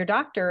labs from your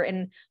doctor.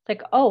 And it's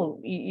like,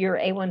 oh, your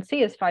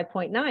A1C is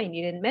 5.9.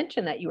 You didn't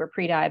mention that you were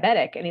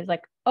pre-diabetic. And he's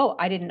like, oh,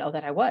 I didn't know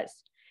that I was.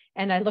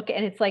 And I look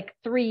and it's like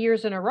 3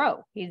 years in a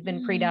row he's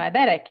been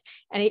pre-diabetic,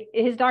 and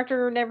his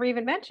doctor never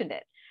even mentioned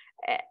it.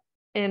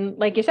 And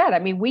like you said, I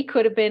mean, we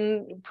could have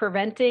been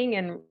preventing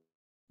and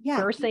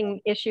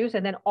reversing issues,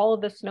 and then all of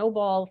the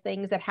snowball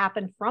things that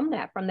happened from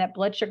that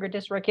blood sugar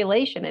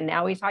dysregulation, and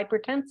now he's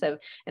hypertensive,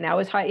 and now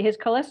his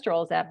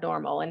cholesterol is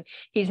abnormal, and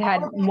he's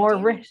had more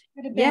risk.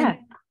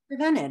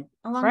 Prevented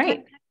a long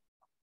time.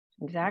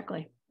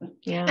 Exactly.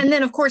 Yeah. And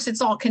then of course it's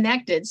all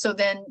connected. So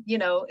then,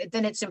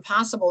 then it's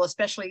impossible,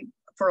 especially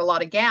for a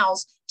lot of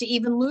gals, to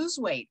even lose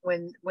weight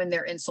when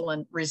they're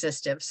insulin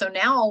resistive. So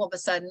now all of a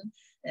sudden,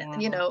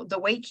 the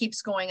weight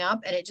keeps going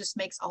up, and it just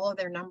makes all of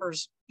their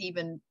numbers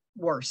even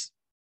worse.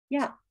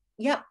 Yeah.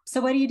 Yep.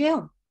 So what do you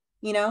do?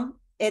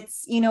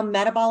 It's,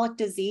 metabolic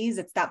disease.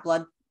 It's that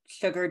blood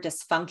sugar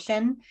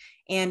dysfunction.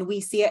 And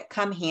we see it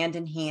come hand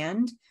in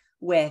hand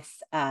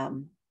with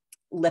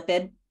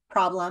lipid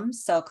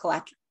problems. So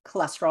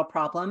cholesterol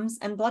problems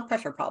and blood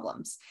pressure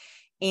problems.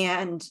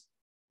 And,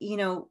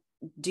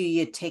 do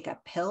you take a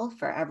pill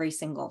for every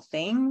single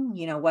thing?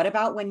 What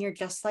about when you're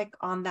just like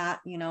on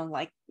that,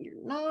 like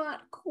you're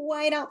not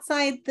quite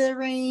outside the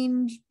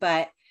range,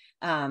 but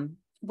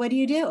what do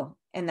you do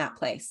in that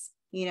place?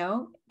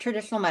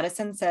 Traditional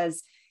medicine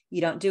says you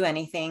don't do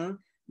anything.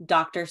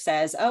 Doctor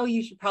says, oh,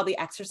 you should probably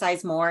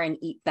exercise more and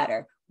eat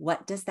better.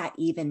 What does that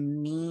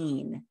even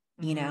mean?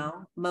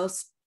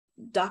 Most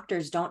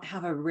doctors don't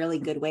have a really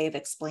good way of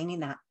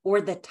explaining that,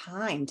 or the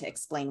time to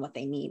explain what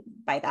they mean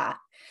by that.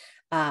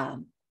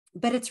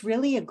 But it's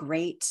really a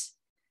great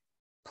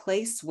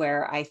place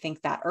where I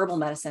think that herbal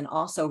medicine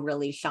also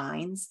really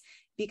shines,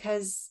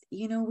 because,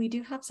 we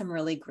do have some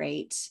really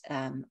great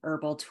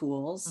herbal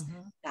tools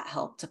that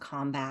help to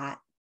combat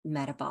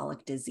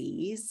metabolic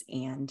disease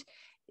and,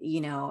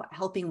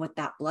 helping with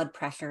that blood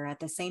pressure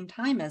at the same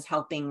time as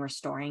helping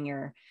restoring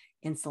your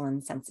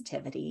insulin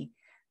sensitivity.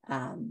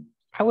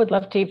 I would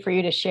love for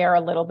you to share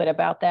a little bit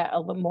about that a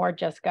little more,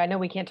 Jessica. I know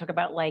we can't talk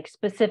about like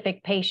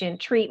specific patient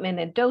treatment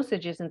and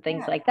dosages and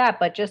things like that,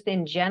 but just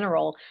in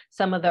general,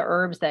 some of the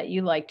herbs that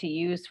you like to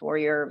use for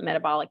your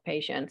metabolic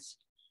patients.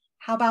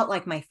 How about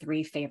like my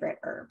 3 favorite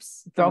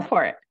herbs? Go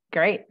for it.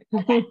 Great.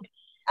 Okay.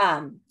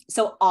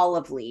 So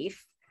olive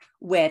leaf,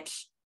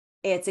 which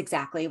it's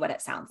exactly what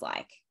it sounds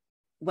like.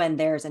 When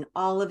there's an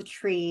olive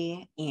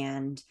tree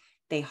and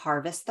they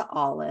harvest the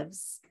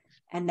olives,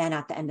 and then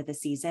at the end of the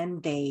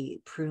season, they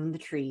prune the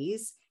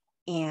trees.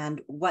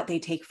 And what they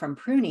take from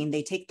pruning,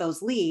 they take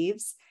those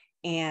leaves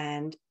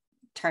and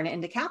turn it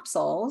into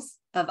capsules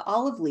of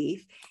olive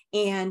leaf.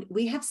 And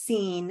we have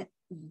seen,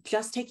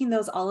 just taking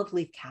those olive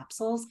leaf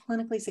capsules,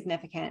 clinically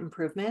significant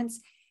improvements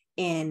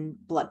in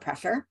blood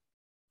pressure.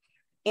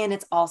 And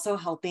it's also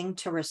helping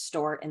to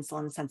restore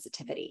insulin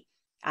sensitivity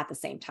at the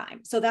same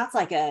time. So that's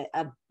like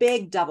a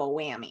big double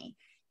whammy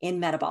in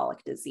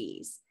metabolic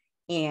disease.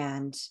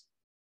 And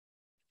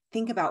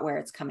think about where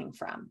it's coming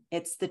from.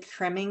 It's the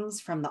trimmings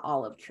from the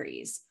olive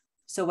trees.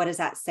 So what does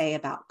that say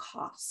about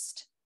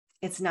cost?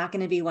 It's not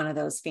going to be one of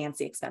those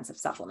fancy, expensive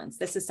supplements.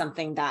 This is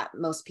something that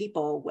most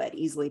people would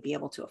easily be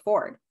able to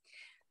afford.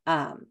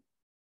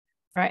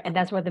 Right. And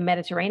that's where the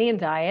Mediterranean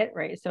diet,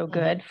 right, is so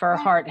good for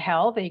heart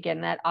health. You're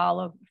getting that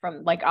olive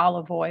from like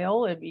olive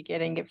oil, if you're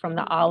getting it from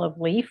the olive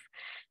leaf.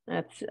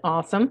 That's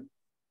awesome.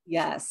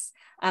 Yes.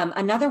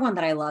 Another one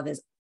that I love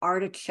is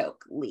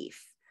artichoke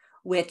leaf,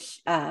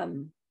 which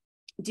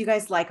do you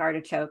guys like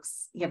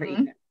artichokes? You ever eat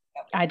them?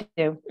 I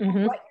do. What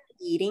you're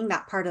eating,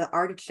 that part of the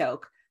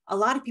artichoke, a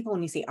lot of people,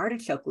 when you say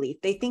artichoke leaf,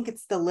 they think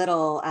it's the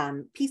little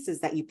pieces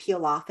that you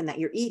peel off and that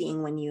you're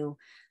eating when you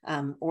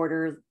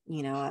order,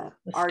 a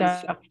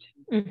artichoke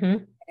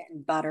and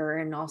butter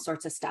and all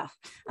sorts of stuff.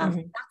 That's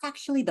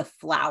actually the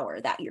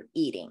flour that you're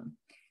eating.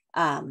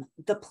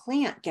 The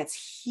plant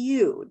gets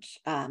huge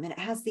and it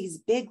has these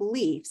big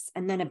leaves,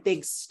 and then a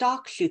big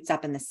stalk shoots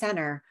up in the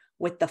center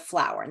with the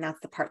flour, and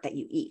that's the part that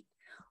you eat.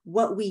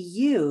 What we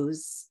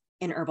use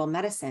in herbal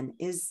medicine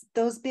is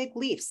those big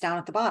leaves down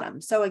at the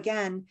bottom. So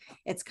again,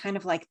 it's kind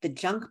of like the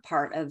junk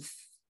part of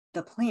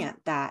the plant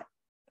that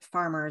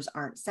farmers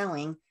aren't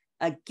selling,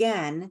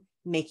 again,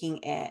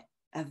 making it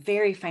a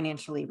very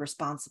financially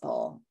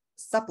responsible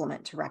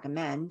supplement to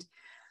recommend.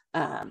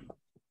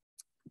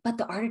 But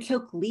the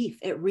artichoke leaf,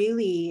 it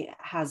really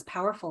has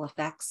powerful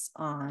effects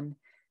on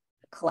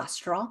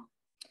cholesterol.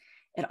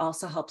 It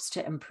also helps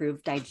to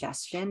improve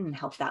digestion and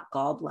help that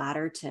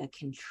gallbladder to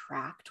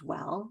contract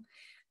well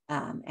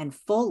and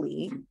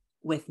fully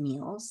with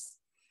meals.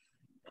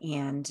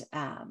 And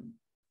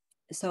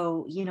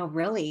so,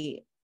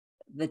 really,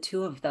 the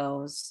two of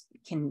those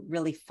can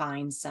really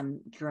find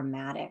some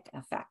dramatic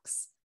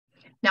effects.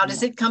 Now,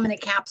 does it come in a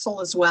capsule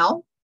as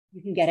well?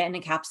 You can get it in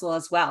a capsule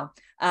as well.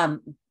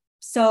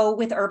 So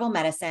with herbal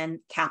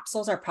medicine,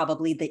 capsules are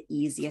probably the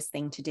easiest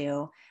thing to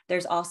do.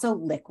 There's also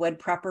liquid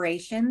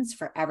preparations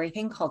for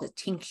everything called a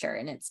tincture,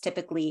 and it's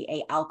typically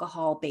an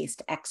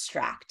alcohol-based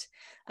extract.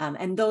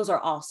 And those are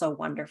also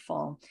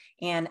wonderful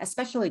and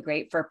especially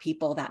great for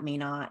people that may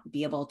not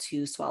be able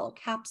to swallow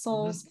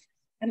capsules.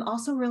 I'm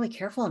also really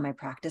careful in my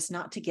practice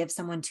not to give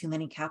someone too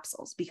many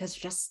capsules, because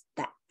just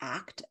the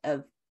act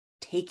of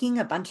taking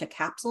a bunch of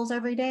capsules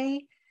every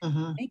day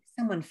makes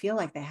someone feel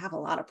like they have a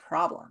lot of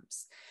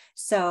problems.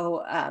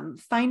 So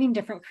finding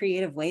different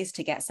creative ways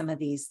to get some of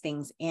these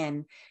things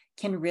in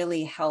can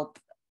really help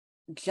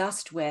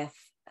just with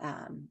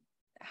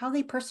how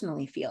they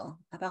personally feel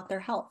about their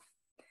health.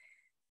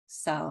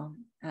 So,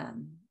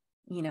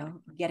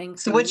 getting.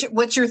 So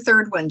what's your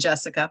third one,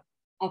 Jessica?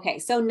 Okay.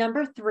 So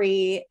number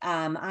 3,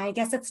 I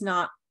guess it's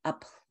not a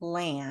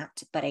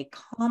plant, but a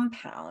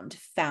compound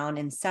found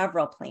in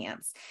several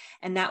plants,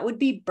 and that would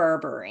be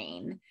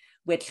berberine,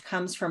 which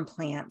comes from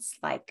plants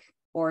like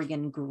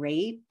Oregon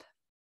grape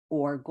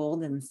or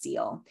golden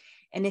seal.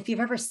 And if you've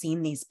ever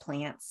seen these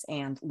plants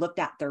and looked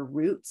at their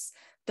roots,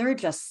 they're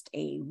just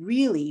a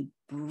really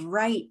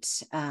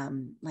bright,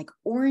 like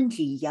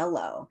orangey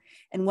yellow.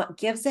 And what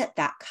gives it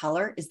that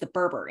color is the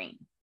berberine.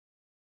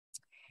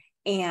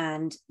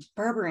 And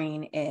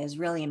berberine is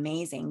really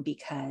amazing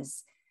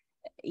because,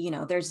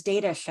 there's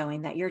data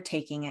showing that you're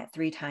taking it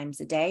 3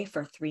 times a day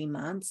for 3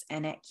 months,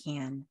 and it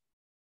can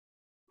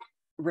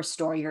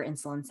restore your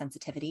insulin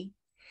sensitivity.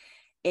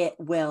 It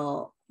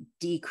will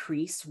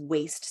decrease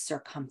waist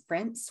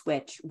circumference,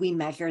 which we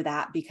measure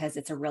that because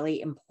it's a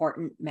really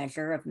important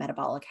measure of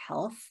metabolic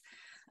health.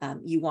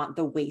 You want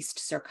the waist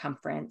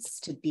circumference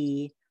to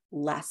be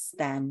less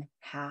than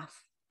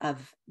half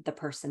of the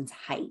person's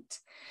height.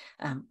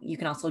 You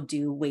can also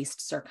do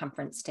waist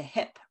circumference to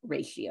hip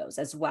ratios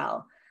as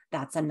well.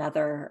 That's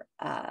another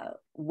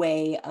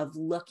way of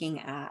looking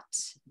at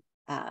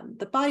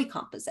the body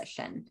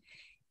composition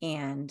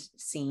and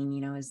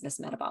seeing, is this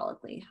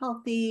metabolically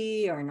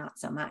healthy or not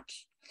so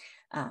much?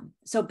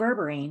 So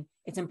berberine,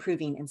 it's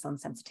improving insulin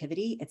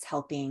sensitivity. It's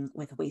helping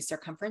with waist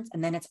circumference,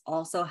 and then it's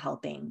also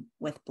helping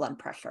with blood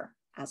pressure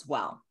as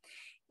well.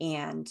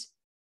 And,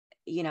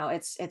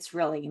 it's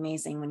really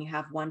amazing when you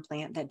have one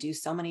plant that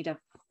does so many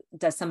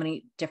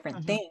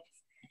different things.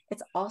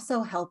 It's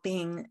also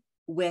helping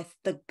with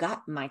the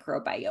gut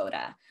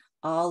microbiota,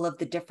 all of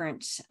the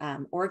different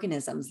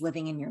organisms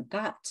living in your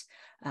gut.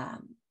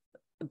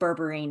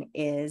 Berberine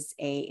is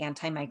an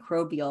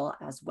antimicrobial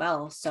as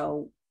well.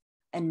 So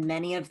in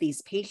many of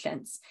these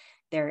patients,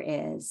 there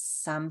is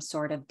some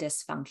sort of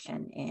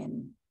dysfunction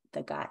in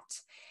the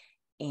gut.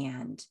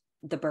 And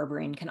the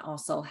berberine can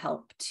also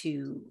help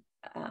to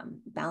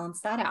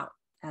balance that out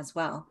as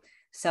well.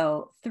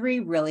 So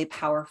 3 really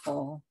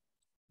powerful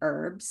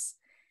herbs.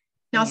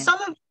 Now,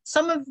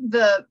 some of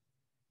the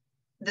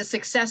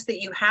success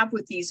that you have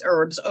with these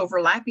herbs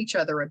overlap each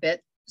other a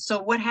bit. So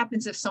what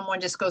happens if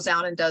someone just goes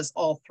out and does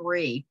all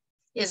 3?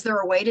 Is there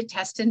a way to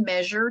test and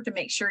measure to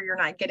make sure you're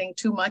not getting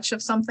too much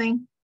of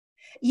something?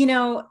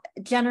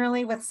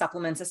 Generally with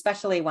supplements,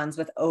 especially ones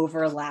with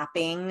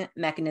overlapping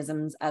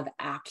mechanisms of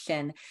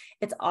action,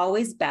 it's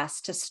always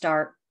best to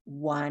start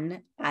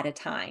one at a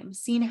time,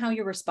 seeing how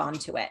you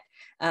respond to it.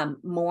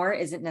 More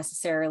isn't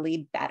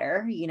necessarily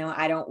better.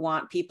 I don't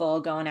want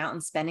people going out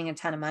and spending a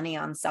ton of money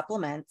on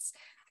supplements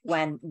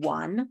when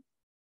one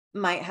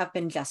might have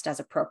been just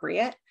as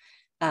appropriate.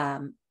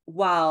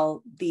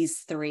 While these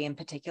 3 in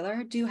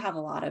particular do have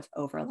a lot of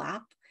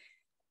overlap,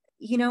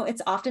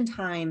 it's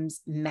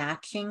oftentimes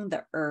matching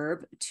the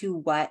herb to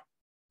what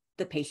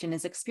the patient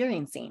is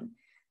experiencing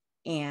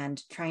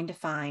and trying to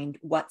find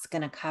what's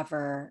going to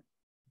cover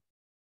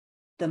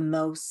the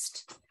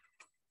most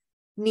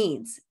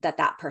needs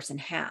that person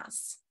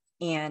has.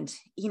 And,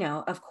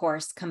 of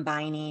course,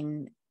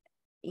 combining,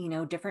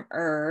 different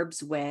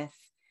herbs with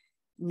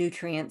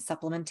nutrient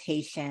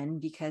supplementation,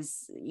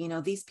 because,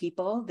 these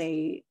people,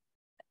 they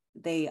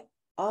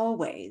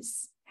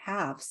always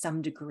have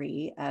some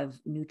degree of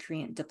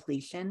nutrient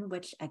depletion,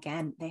 which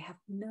again, they have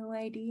no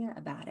idea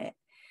about it.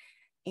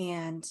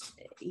 And,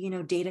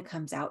 data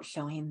comes out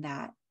showing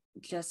that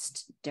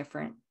just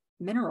different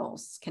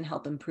minerals can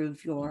help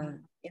improve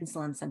your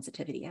insulin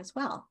sensitivity as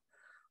well,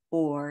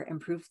 or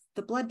improve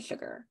the blood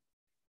sugar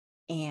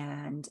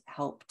and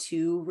help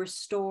to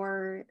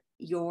restore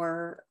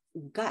your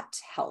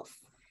gut health.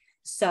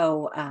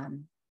 So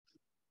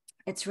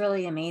it's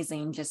really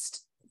amazing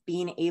just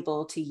being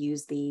able to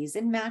use these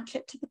and match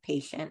it to the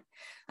patient.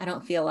 I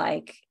don't feel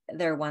like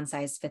they're one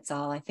size fits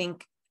all. I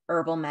think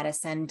herbal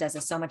medicine does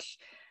a so much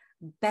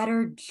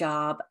better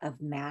job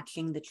of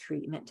matching the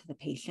treatment to the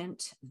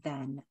patient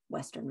than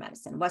Western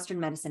medicine. Western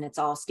medicine, it's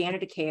all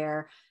standard of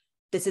care.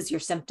 This is your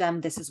symptom.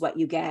 This is what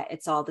you get.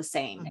 It's all the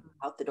same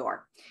out the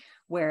door.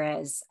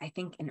 Whereas I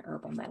think in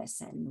herbal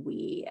medicine,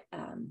 we,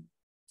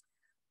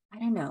 I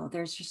don't know,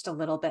 there's just a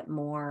little bit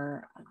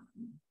more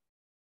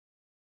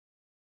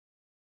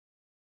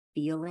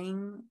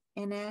feeling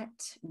in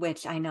it,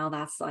 which I know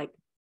that's like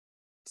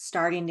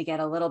starting to get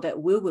a little bit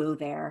woo-woo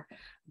there,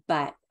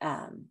 but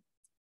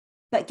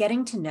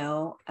getting to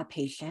know a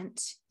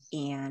patient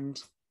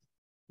and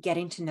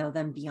getting to know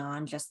them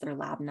beyond just their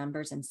lab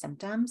numbers and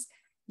symptoms,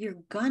 you're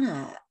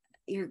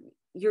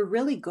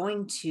really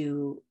going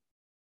to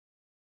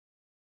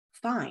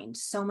find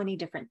so many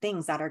different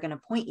things that are going to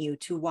point you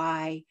to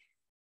why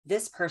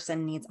this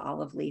person needs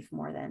olive leaf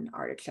more than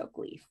artichoke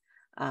leaf.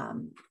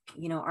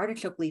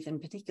 Artichoke leaf in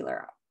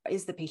particular,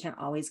 is the patient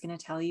always going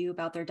to tell you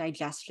about their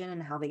digestion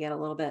and how they get a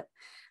little bit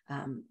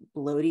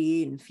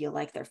bloaty and feel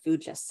like their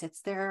food just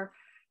sits there?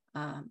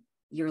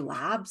 Your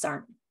labs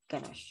aren't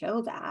going to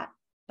show that,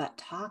 but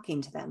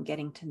talking to them,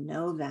 getting to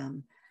know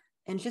them,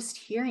 and just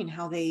hearing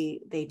how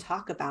they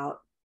talk about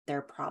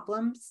their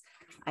problems,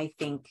 I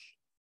think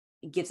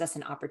gives us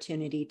an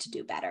opportunity to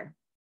do better.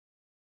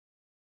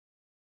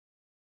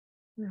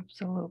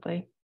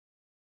 Absolutely.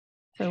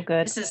 So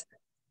good. This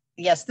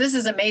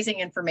is amazing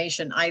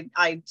information.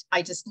 I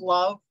just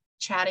love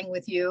chatting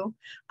with you.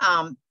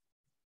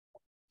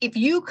 If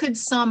you could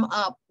sum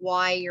up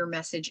why your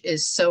message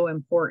is so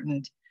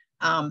important,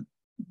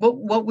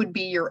 what would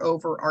be your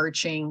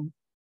overarching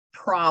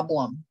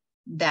problem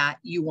that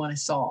you want to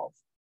solve?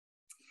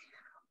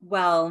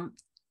 Well,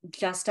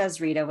 just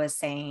as Rita was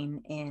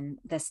saying in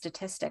the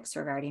statistics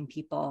regarding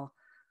people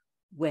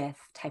with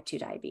type 2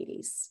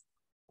 diabetes,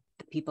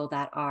 the people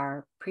that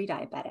are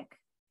pre-diabetic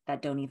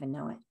that don't even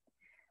know it,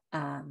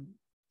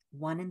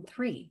 1 in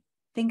 3.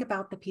 Think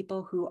about the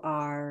people who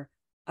are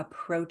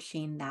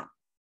approaching that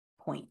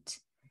point.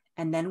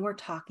 And then we're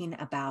talking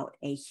about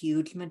a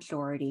huge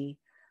majority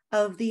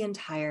of the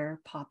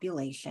entire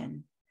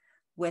population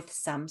with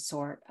some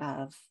sort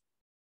of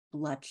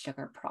blood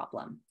sugar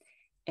problem.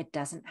 It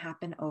doesn't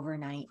happen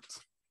overnight,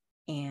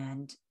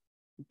 and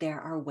there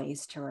are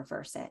ways to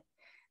reverse it.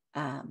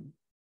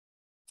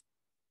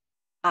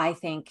 I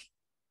think,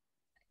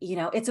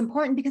 it's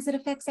important because it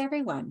affects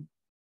everyone.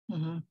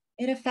 Mm-hmm.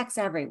 It affects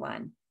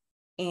everyone.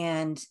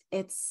 And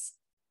it's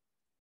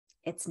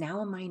now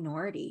a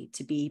minority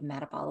to be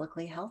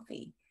metabolically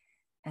healthy.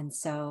 And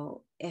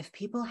so if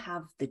people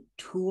have the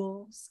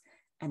tools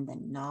and the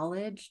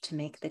knowledge to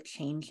make the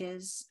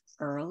changes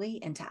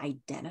early and to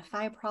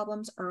identify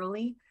problems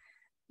early,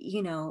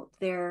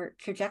 their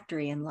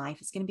trajectory in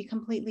life is going to be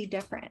completely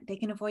different. They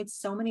can avoid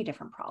so many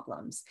different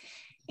problems.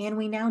 And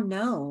we now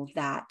know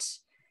that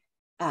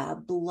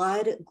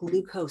blood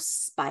glucose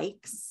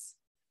spikes,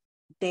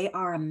 they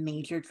are a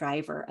major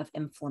driver of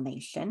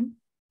inflammation.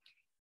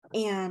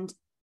 And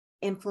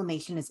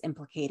inflammation is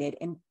implicated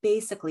in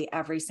basically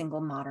every single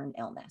modern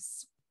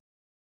illness.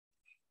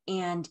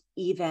 And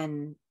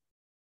even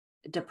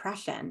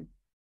depression,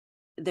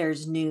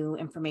 there's new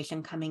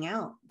information coming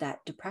out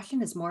that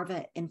depression is more of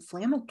an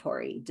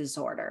inflammatory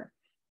disorder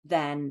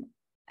than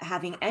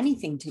having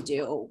anything to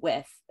do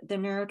with the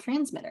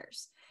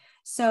neurotransmitters.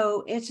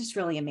 So it's just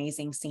really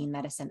amazing seeing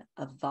medicine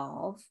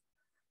evolve.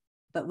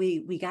 But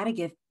we got to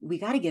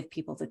give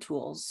people the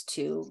tools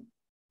to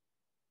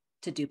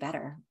do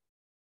better.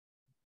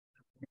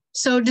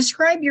 So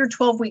describe your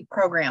 12-week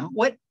program.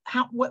 What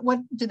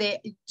do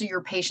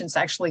your patients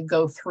actually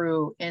go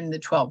through in the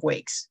 12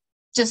 weeks?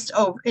 Just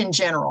in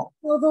general.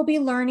 Well, they'll be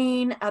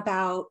learning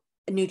about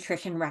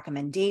nutrition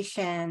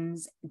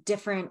recommendations,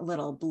 different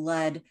little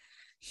blood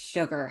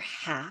sugar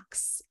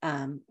hacks,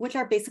 which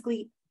are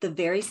basically the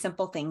very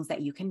simple things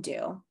that you can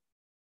do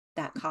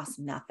that cost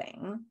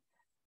nothing,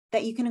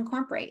 that you can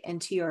incorporate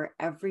into your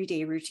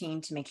everyday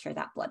routine to make sure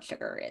that blood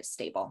sugar is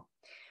stable.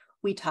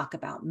 We talk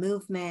about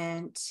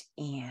movement,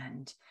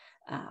 and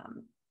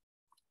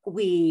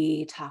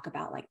we talk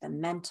about like the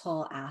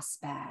mental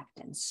aspect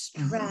and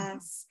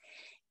stress,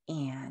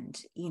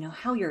 and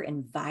how your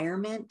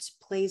environment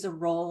plays a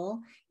role,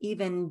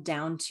 even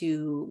down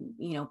to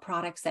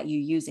products that you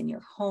use in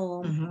your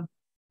home.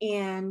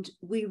 And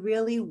we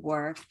really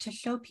work to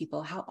show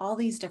people how all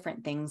these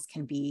different things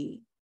can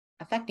be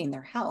affecting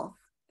their health,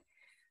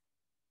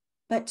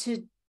 but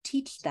to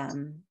teach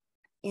them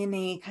in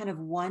a kind of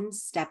one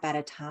step at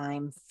a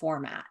time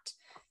format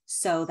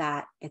so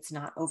that it's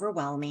not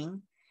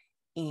overwhelming.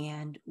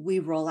 And we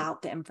roll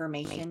out the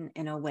information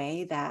in a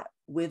way that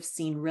we've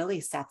seen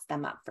really sets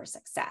them up for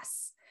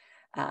success.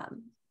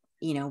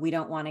 We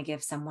don't want to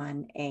give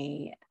someone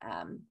a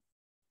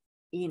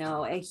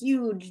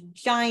huge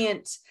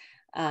giant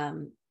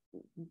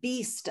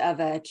beast of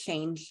a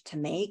change to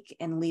make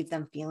and leave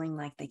them feeling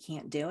like they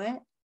can't do it.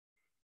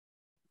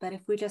 But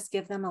if we just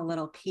give them a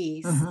little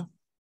piece,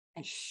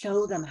 and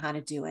show them how to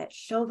do it,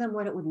 show them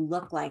what it would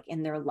look like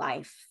in their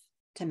life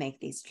to make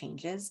these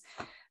changes,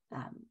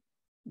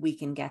 we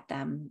can get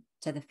them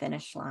to the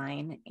finish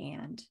line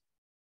and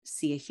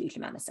see a huge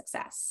amount of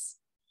success.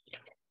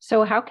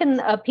 So how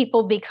can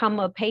people become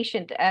a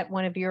patient at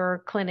one of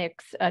your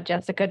clinics,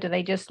 Jessica? Do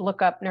they just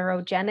look up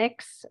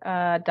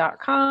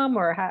neurogenics.com,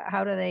 or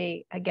how do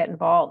they get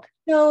involved?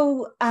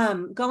 So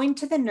going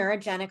to the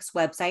Neurogenics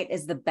website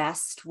is the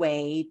best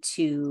way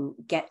to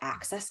get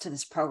access to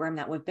this program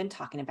that we've been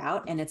talking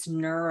about. And it's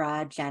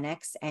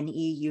Neurogenics,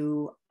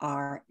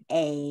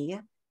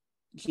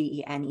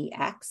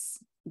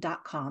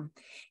 NEURAGENEX.com.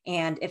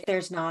 And if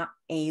there's not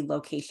a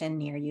location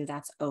near you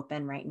that's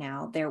open right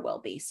now, there will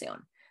be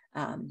soon.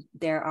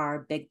 There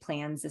are big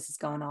plans. This is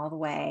going all the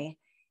way.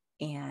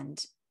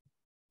 And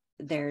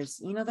there's,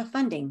 the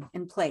funding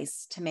in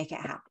place to make it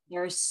happen.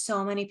 There are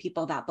so many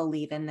people that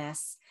believe in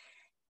this.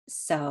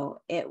 So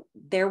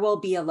there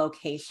will be a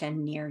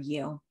location near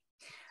you.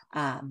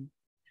 And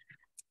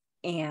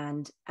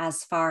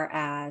as far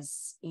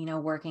as,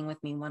 working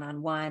with me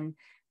one-on-one,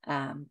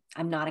 I'm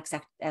not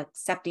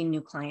accepting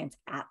new clients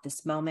at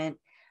this moment,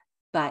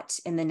 but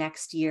in the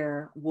next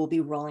year, we'll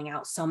be rolling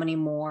out so many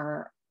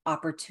more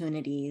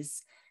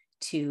opportunities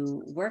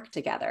to work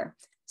together.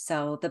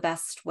 So the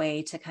best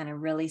way to kind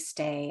of really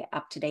stay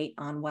up to date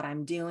on what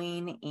I'm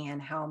doing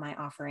and how my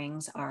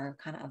offerings are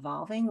kind of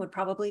evolving would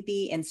probably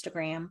be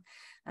Instagram,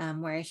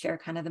 where I share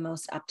kind of the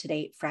most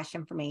up-to-date, fresh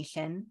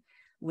information,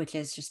 which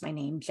is just my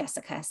name,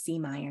 Jessica C.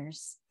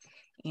 Meyers,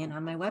 and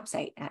on my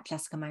website at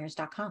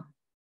jessicamyers.com.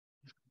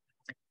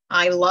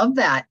 I love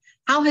that.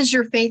 How has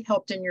your faith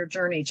helped in your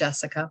journey,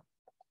 Jessica?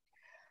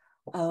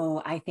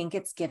 Oh, I think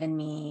it's given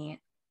me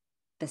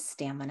the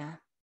stamina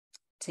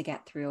to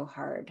get through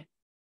hard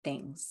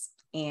things.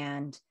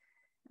 And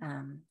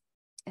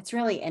it's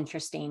really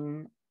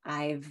interesting.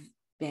 I've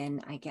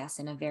been, I guess,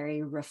 in a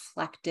very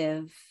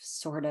reflective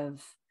sort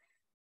of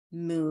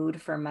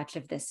mood for much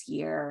of this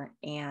year.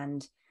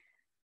 And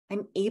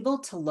I'm able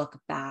to look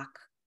back,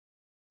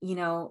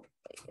 for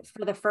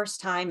the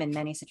first time in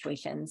many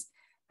situations,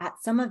 at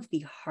some of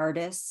the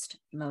hardest,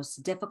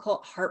 most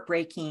difficult,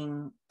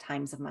 heartbreaking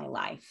times of my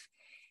life.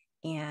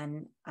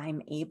 And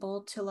I'm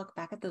able to look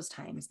back at those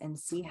times and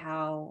see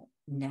how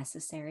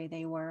necessary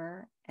they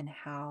were and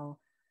how,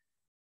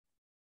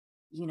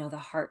 the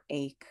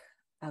heartache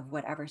of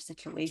whatever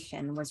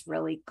situation was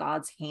really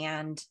God's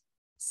hand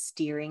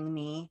steering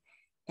me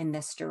in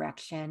this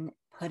direction,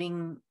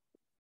 putting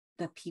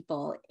the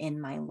people in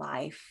my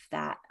life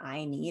that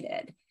I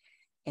needed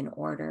in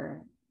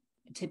order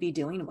to be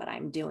doing what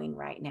I'm doing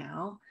right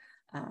now.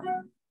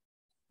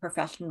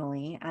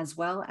 Professionally, as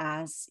well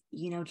as,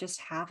 just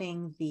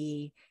having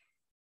the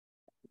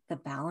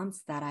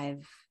balance that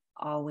I've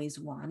always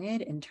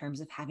wanted in terms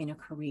of having a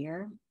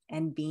career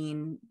and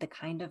being the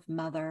kind of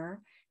mother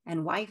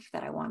and wife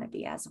that I want to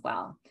be as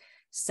well.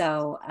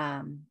 So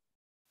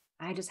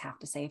I just have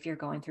to say, if you're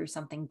going through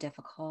something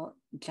difficult,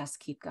 just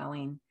keep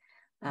going.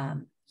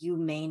 You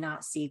may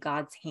not see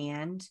God's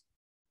hand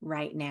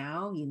right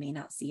now. You may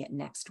not see it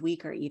next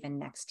week or even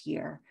next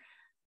year,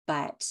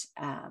 but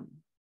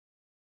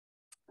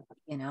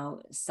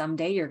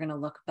someday you're going to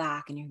look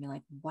back and you're going to be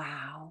like,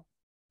 wow,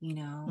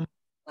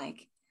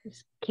 like,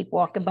 just keep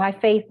walking by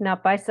faith,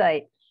 not by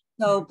sight.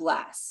 So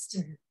blessed.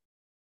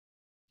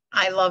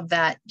 I love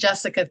that.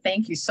 Jessica,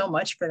 thank you so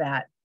much for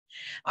that.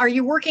 Are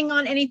you working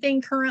on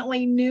anything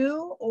currently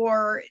new,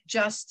 or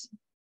just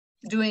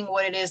doing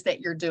what it is that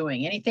you're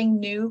doing? Anything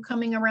new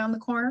coming around the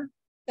corner?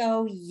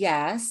 So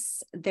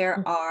yes,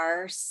 there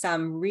are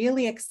some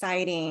really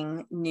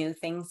exciting new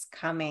things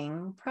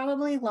coming,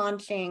 probably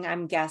launching,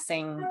 I'm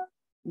guessing,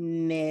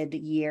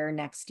 mid-year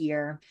next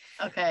year.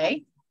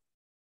 Okay.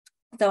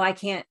 So I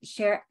can't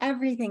share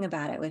everything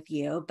about it with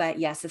you, but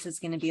yes, this is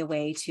going to be a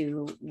way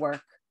to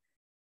work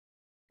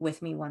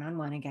with me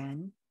one-on-one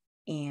again.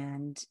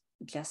 And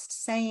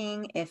just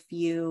saying, if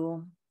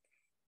you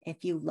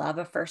love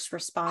a first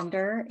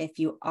responder, if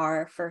you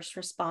are a first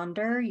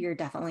responder, you're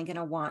definitely going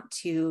to want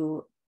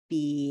to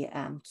be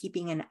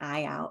keeping an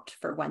eye out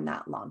for when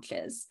that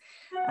launches,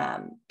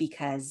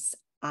 because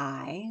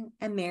I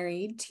am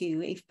married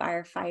to a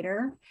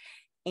firefighter,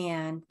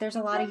 and there's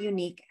a lot of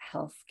unique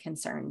health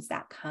concerns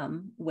that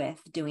come with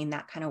doing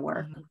that kind of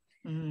work.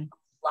 A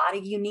lot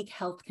of unique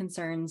health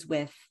concerns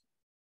with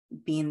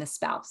being the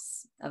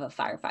spouse of a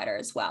firefighter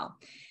as well.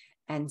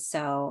 And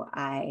so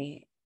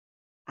I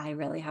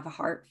really have a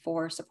heart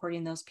for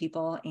supporting those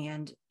people,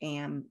 and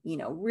am,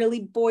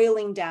 really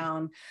boiling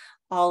down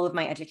all of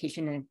my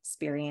education and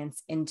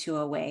experience into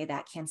a way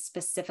that can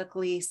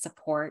specifically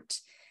support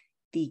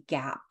the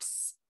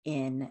gaps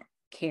in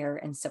care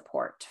and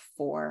support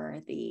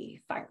for the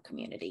fire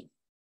community.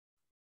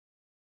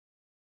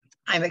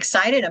 I'm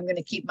excited. I'm going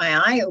to keep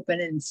my eye open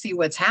and see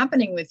what's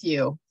happening with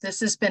you. This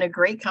has been a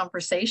great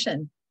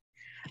conversation.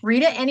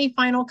 Rita, any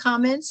final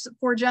comments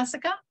for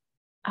Jessica?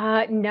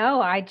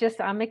 No,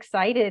 I'm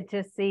excited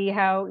to see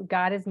how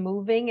God is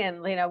moving.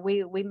 And,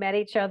 we met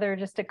each other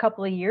just a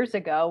couple of years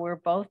ago. We're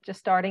both just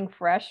starting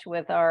fresh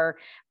with our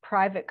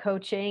private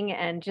coaching,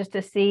 and just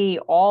to see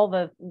all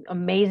the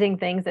amazing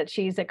things that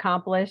she's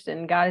accomplished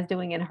and God is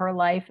doing in her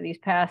life these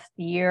past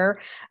year,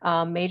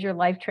 major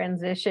life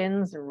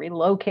transitions,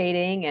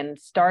 relocating and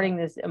starting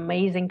this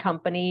amazing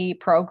company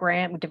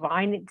program,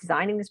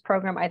 designing this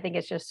program. I think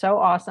it's just so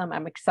awesome.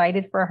 I'm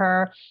excited for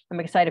her. I'm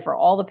excited for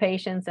all the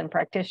patients and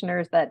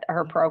practitioners that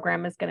her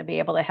program is going to be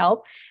able to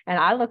help. And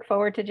I look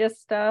forward to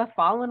just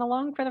following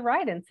along for the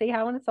ride and see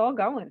how it's all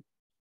going.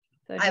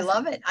 So I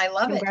love it. I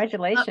love it.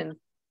 Congratulations.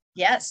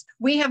 Yes,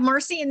 we have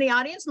Marcy in the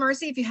audience.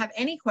 Marcy, if you have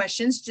any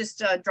questions,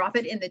 just drop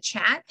it in the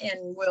chat and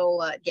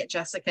we'll get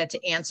Jessica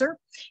to answer.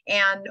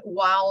 And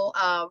while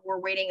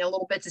we're waiting a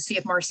little bit to see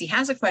if Marcy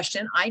has a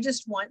question, I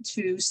just want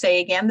to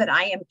say again that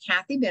I am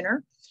Kathy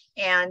Binner,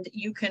 and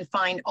you can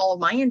find all of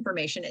my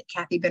information at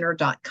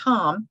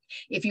kathybinner.com.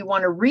 If you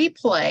want a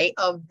replay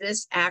of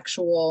this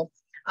actual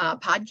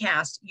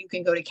podcast, you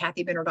can go to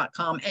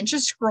kathybinner.com and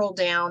just scroll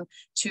down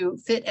to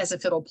Fit as a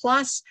Fiddle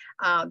Plus,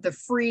 the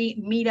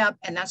free meetup,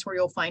 and that's where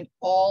you'll find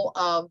all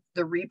of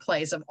the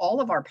replays of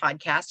all of our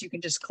podcasts. You can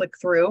just click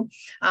through.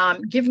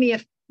 Give me a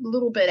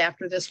little bit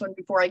after this one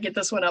before I get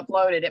this one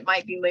uploaded. It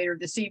might be later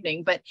this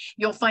evening, but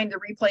you'll find the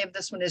replay of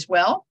this one as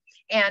well.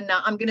 And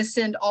I'm going to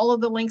send all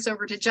of the links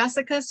over to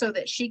Jessica so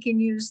that she can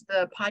use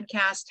the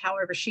podcast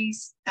however she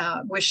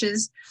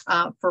wishes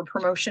for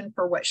promotion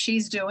for what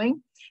she's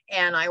doing.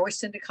 And I always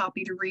send a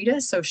copy to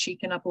Rita so she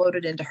can upload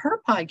it into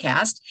her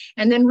podcast.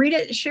 And then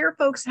Rita, share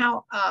folks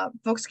how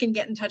folks can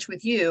get in touch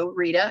with you,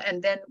 Rita,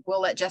 and then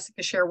we'll let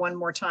Jessica share one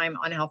more time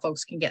on how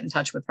folks can get in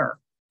touch with her.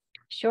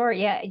 Sure.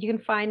 Yeah. You can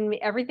find me.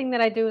 Everything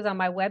that I do is on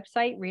my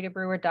website,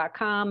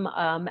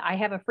 ritabrewer.com. I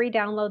have a free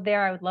download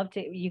there. I would love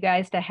you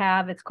guys to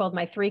have. It's called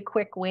My 3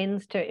 Quick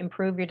Wins to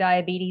Improve Your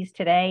Diabetes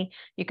Today.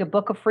 You could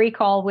book a free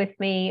call with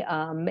me.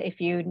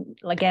 If you,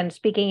 again,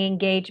 speaking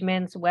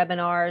engagements,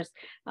 webinars,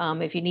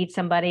 if you need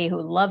somebody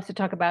who loves to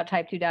talk about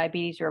type 2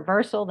 diabetes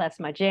reversal, that's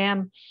my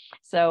jam.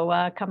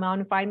 So come on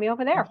and find me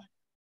over there.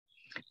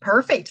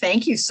 Perfect.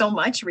 Thank you so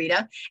much,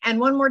 Rita. And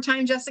one more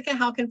time, Jessica,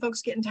 how can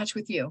folks get in touch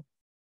with you?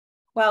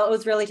 Well, it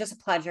was really just a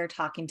pleasure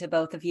talking to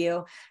both of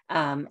you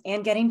and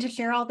getting to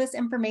share all this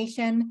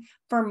information.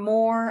 For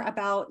more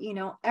about,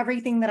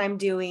 everything that I'm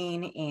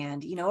doing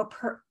and,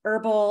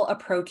 herbal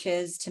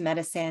approaches to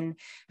medicine.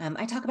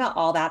 I talk about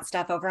all that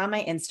stuff over on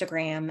my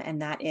Instagram,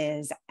 and that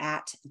is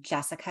at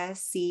Jessica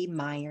C.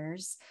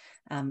 Meyers,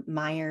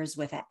 Meyers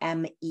with a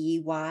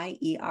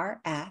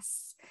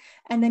Meyers.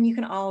 And then you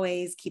can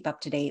always keep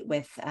up to date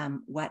with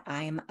what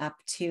I'm up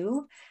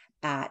to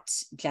at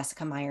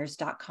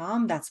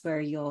jessicamyers.com. That's where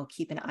you'll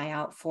keep an eye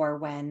out for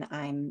when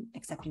I'm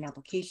accepting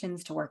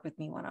applications to work with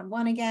me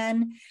one-on-one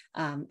again,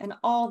 and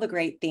all the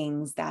great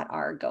things that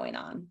are going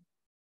on.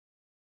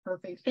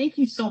 Perfect. Thank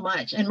you so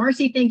much. And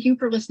Marcy, thank you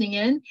for listening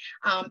in.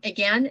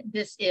 Again,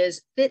 this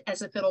is Fit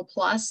as a Fiddle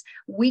Plus.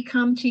 We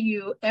come to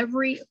you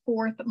every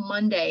 4th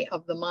Monday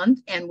of the month,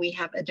 and we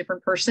have a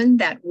different person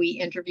that we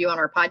interview on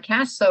our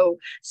podcast. So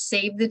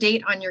save the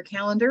date on your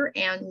calendar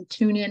and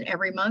tune in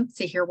every month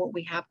to hear what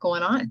we have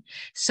going on.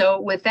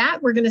 So with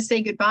that, we're going to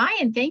say goodbye,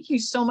 and thank you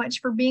so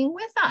much for being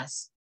with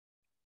us.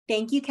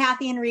 Thank you,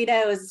 Kathy and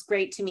Rita. It was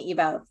great to meet you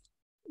both.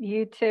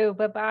 You too.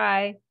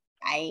 Bye-bye.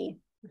 Bye.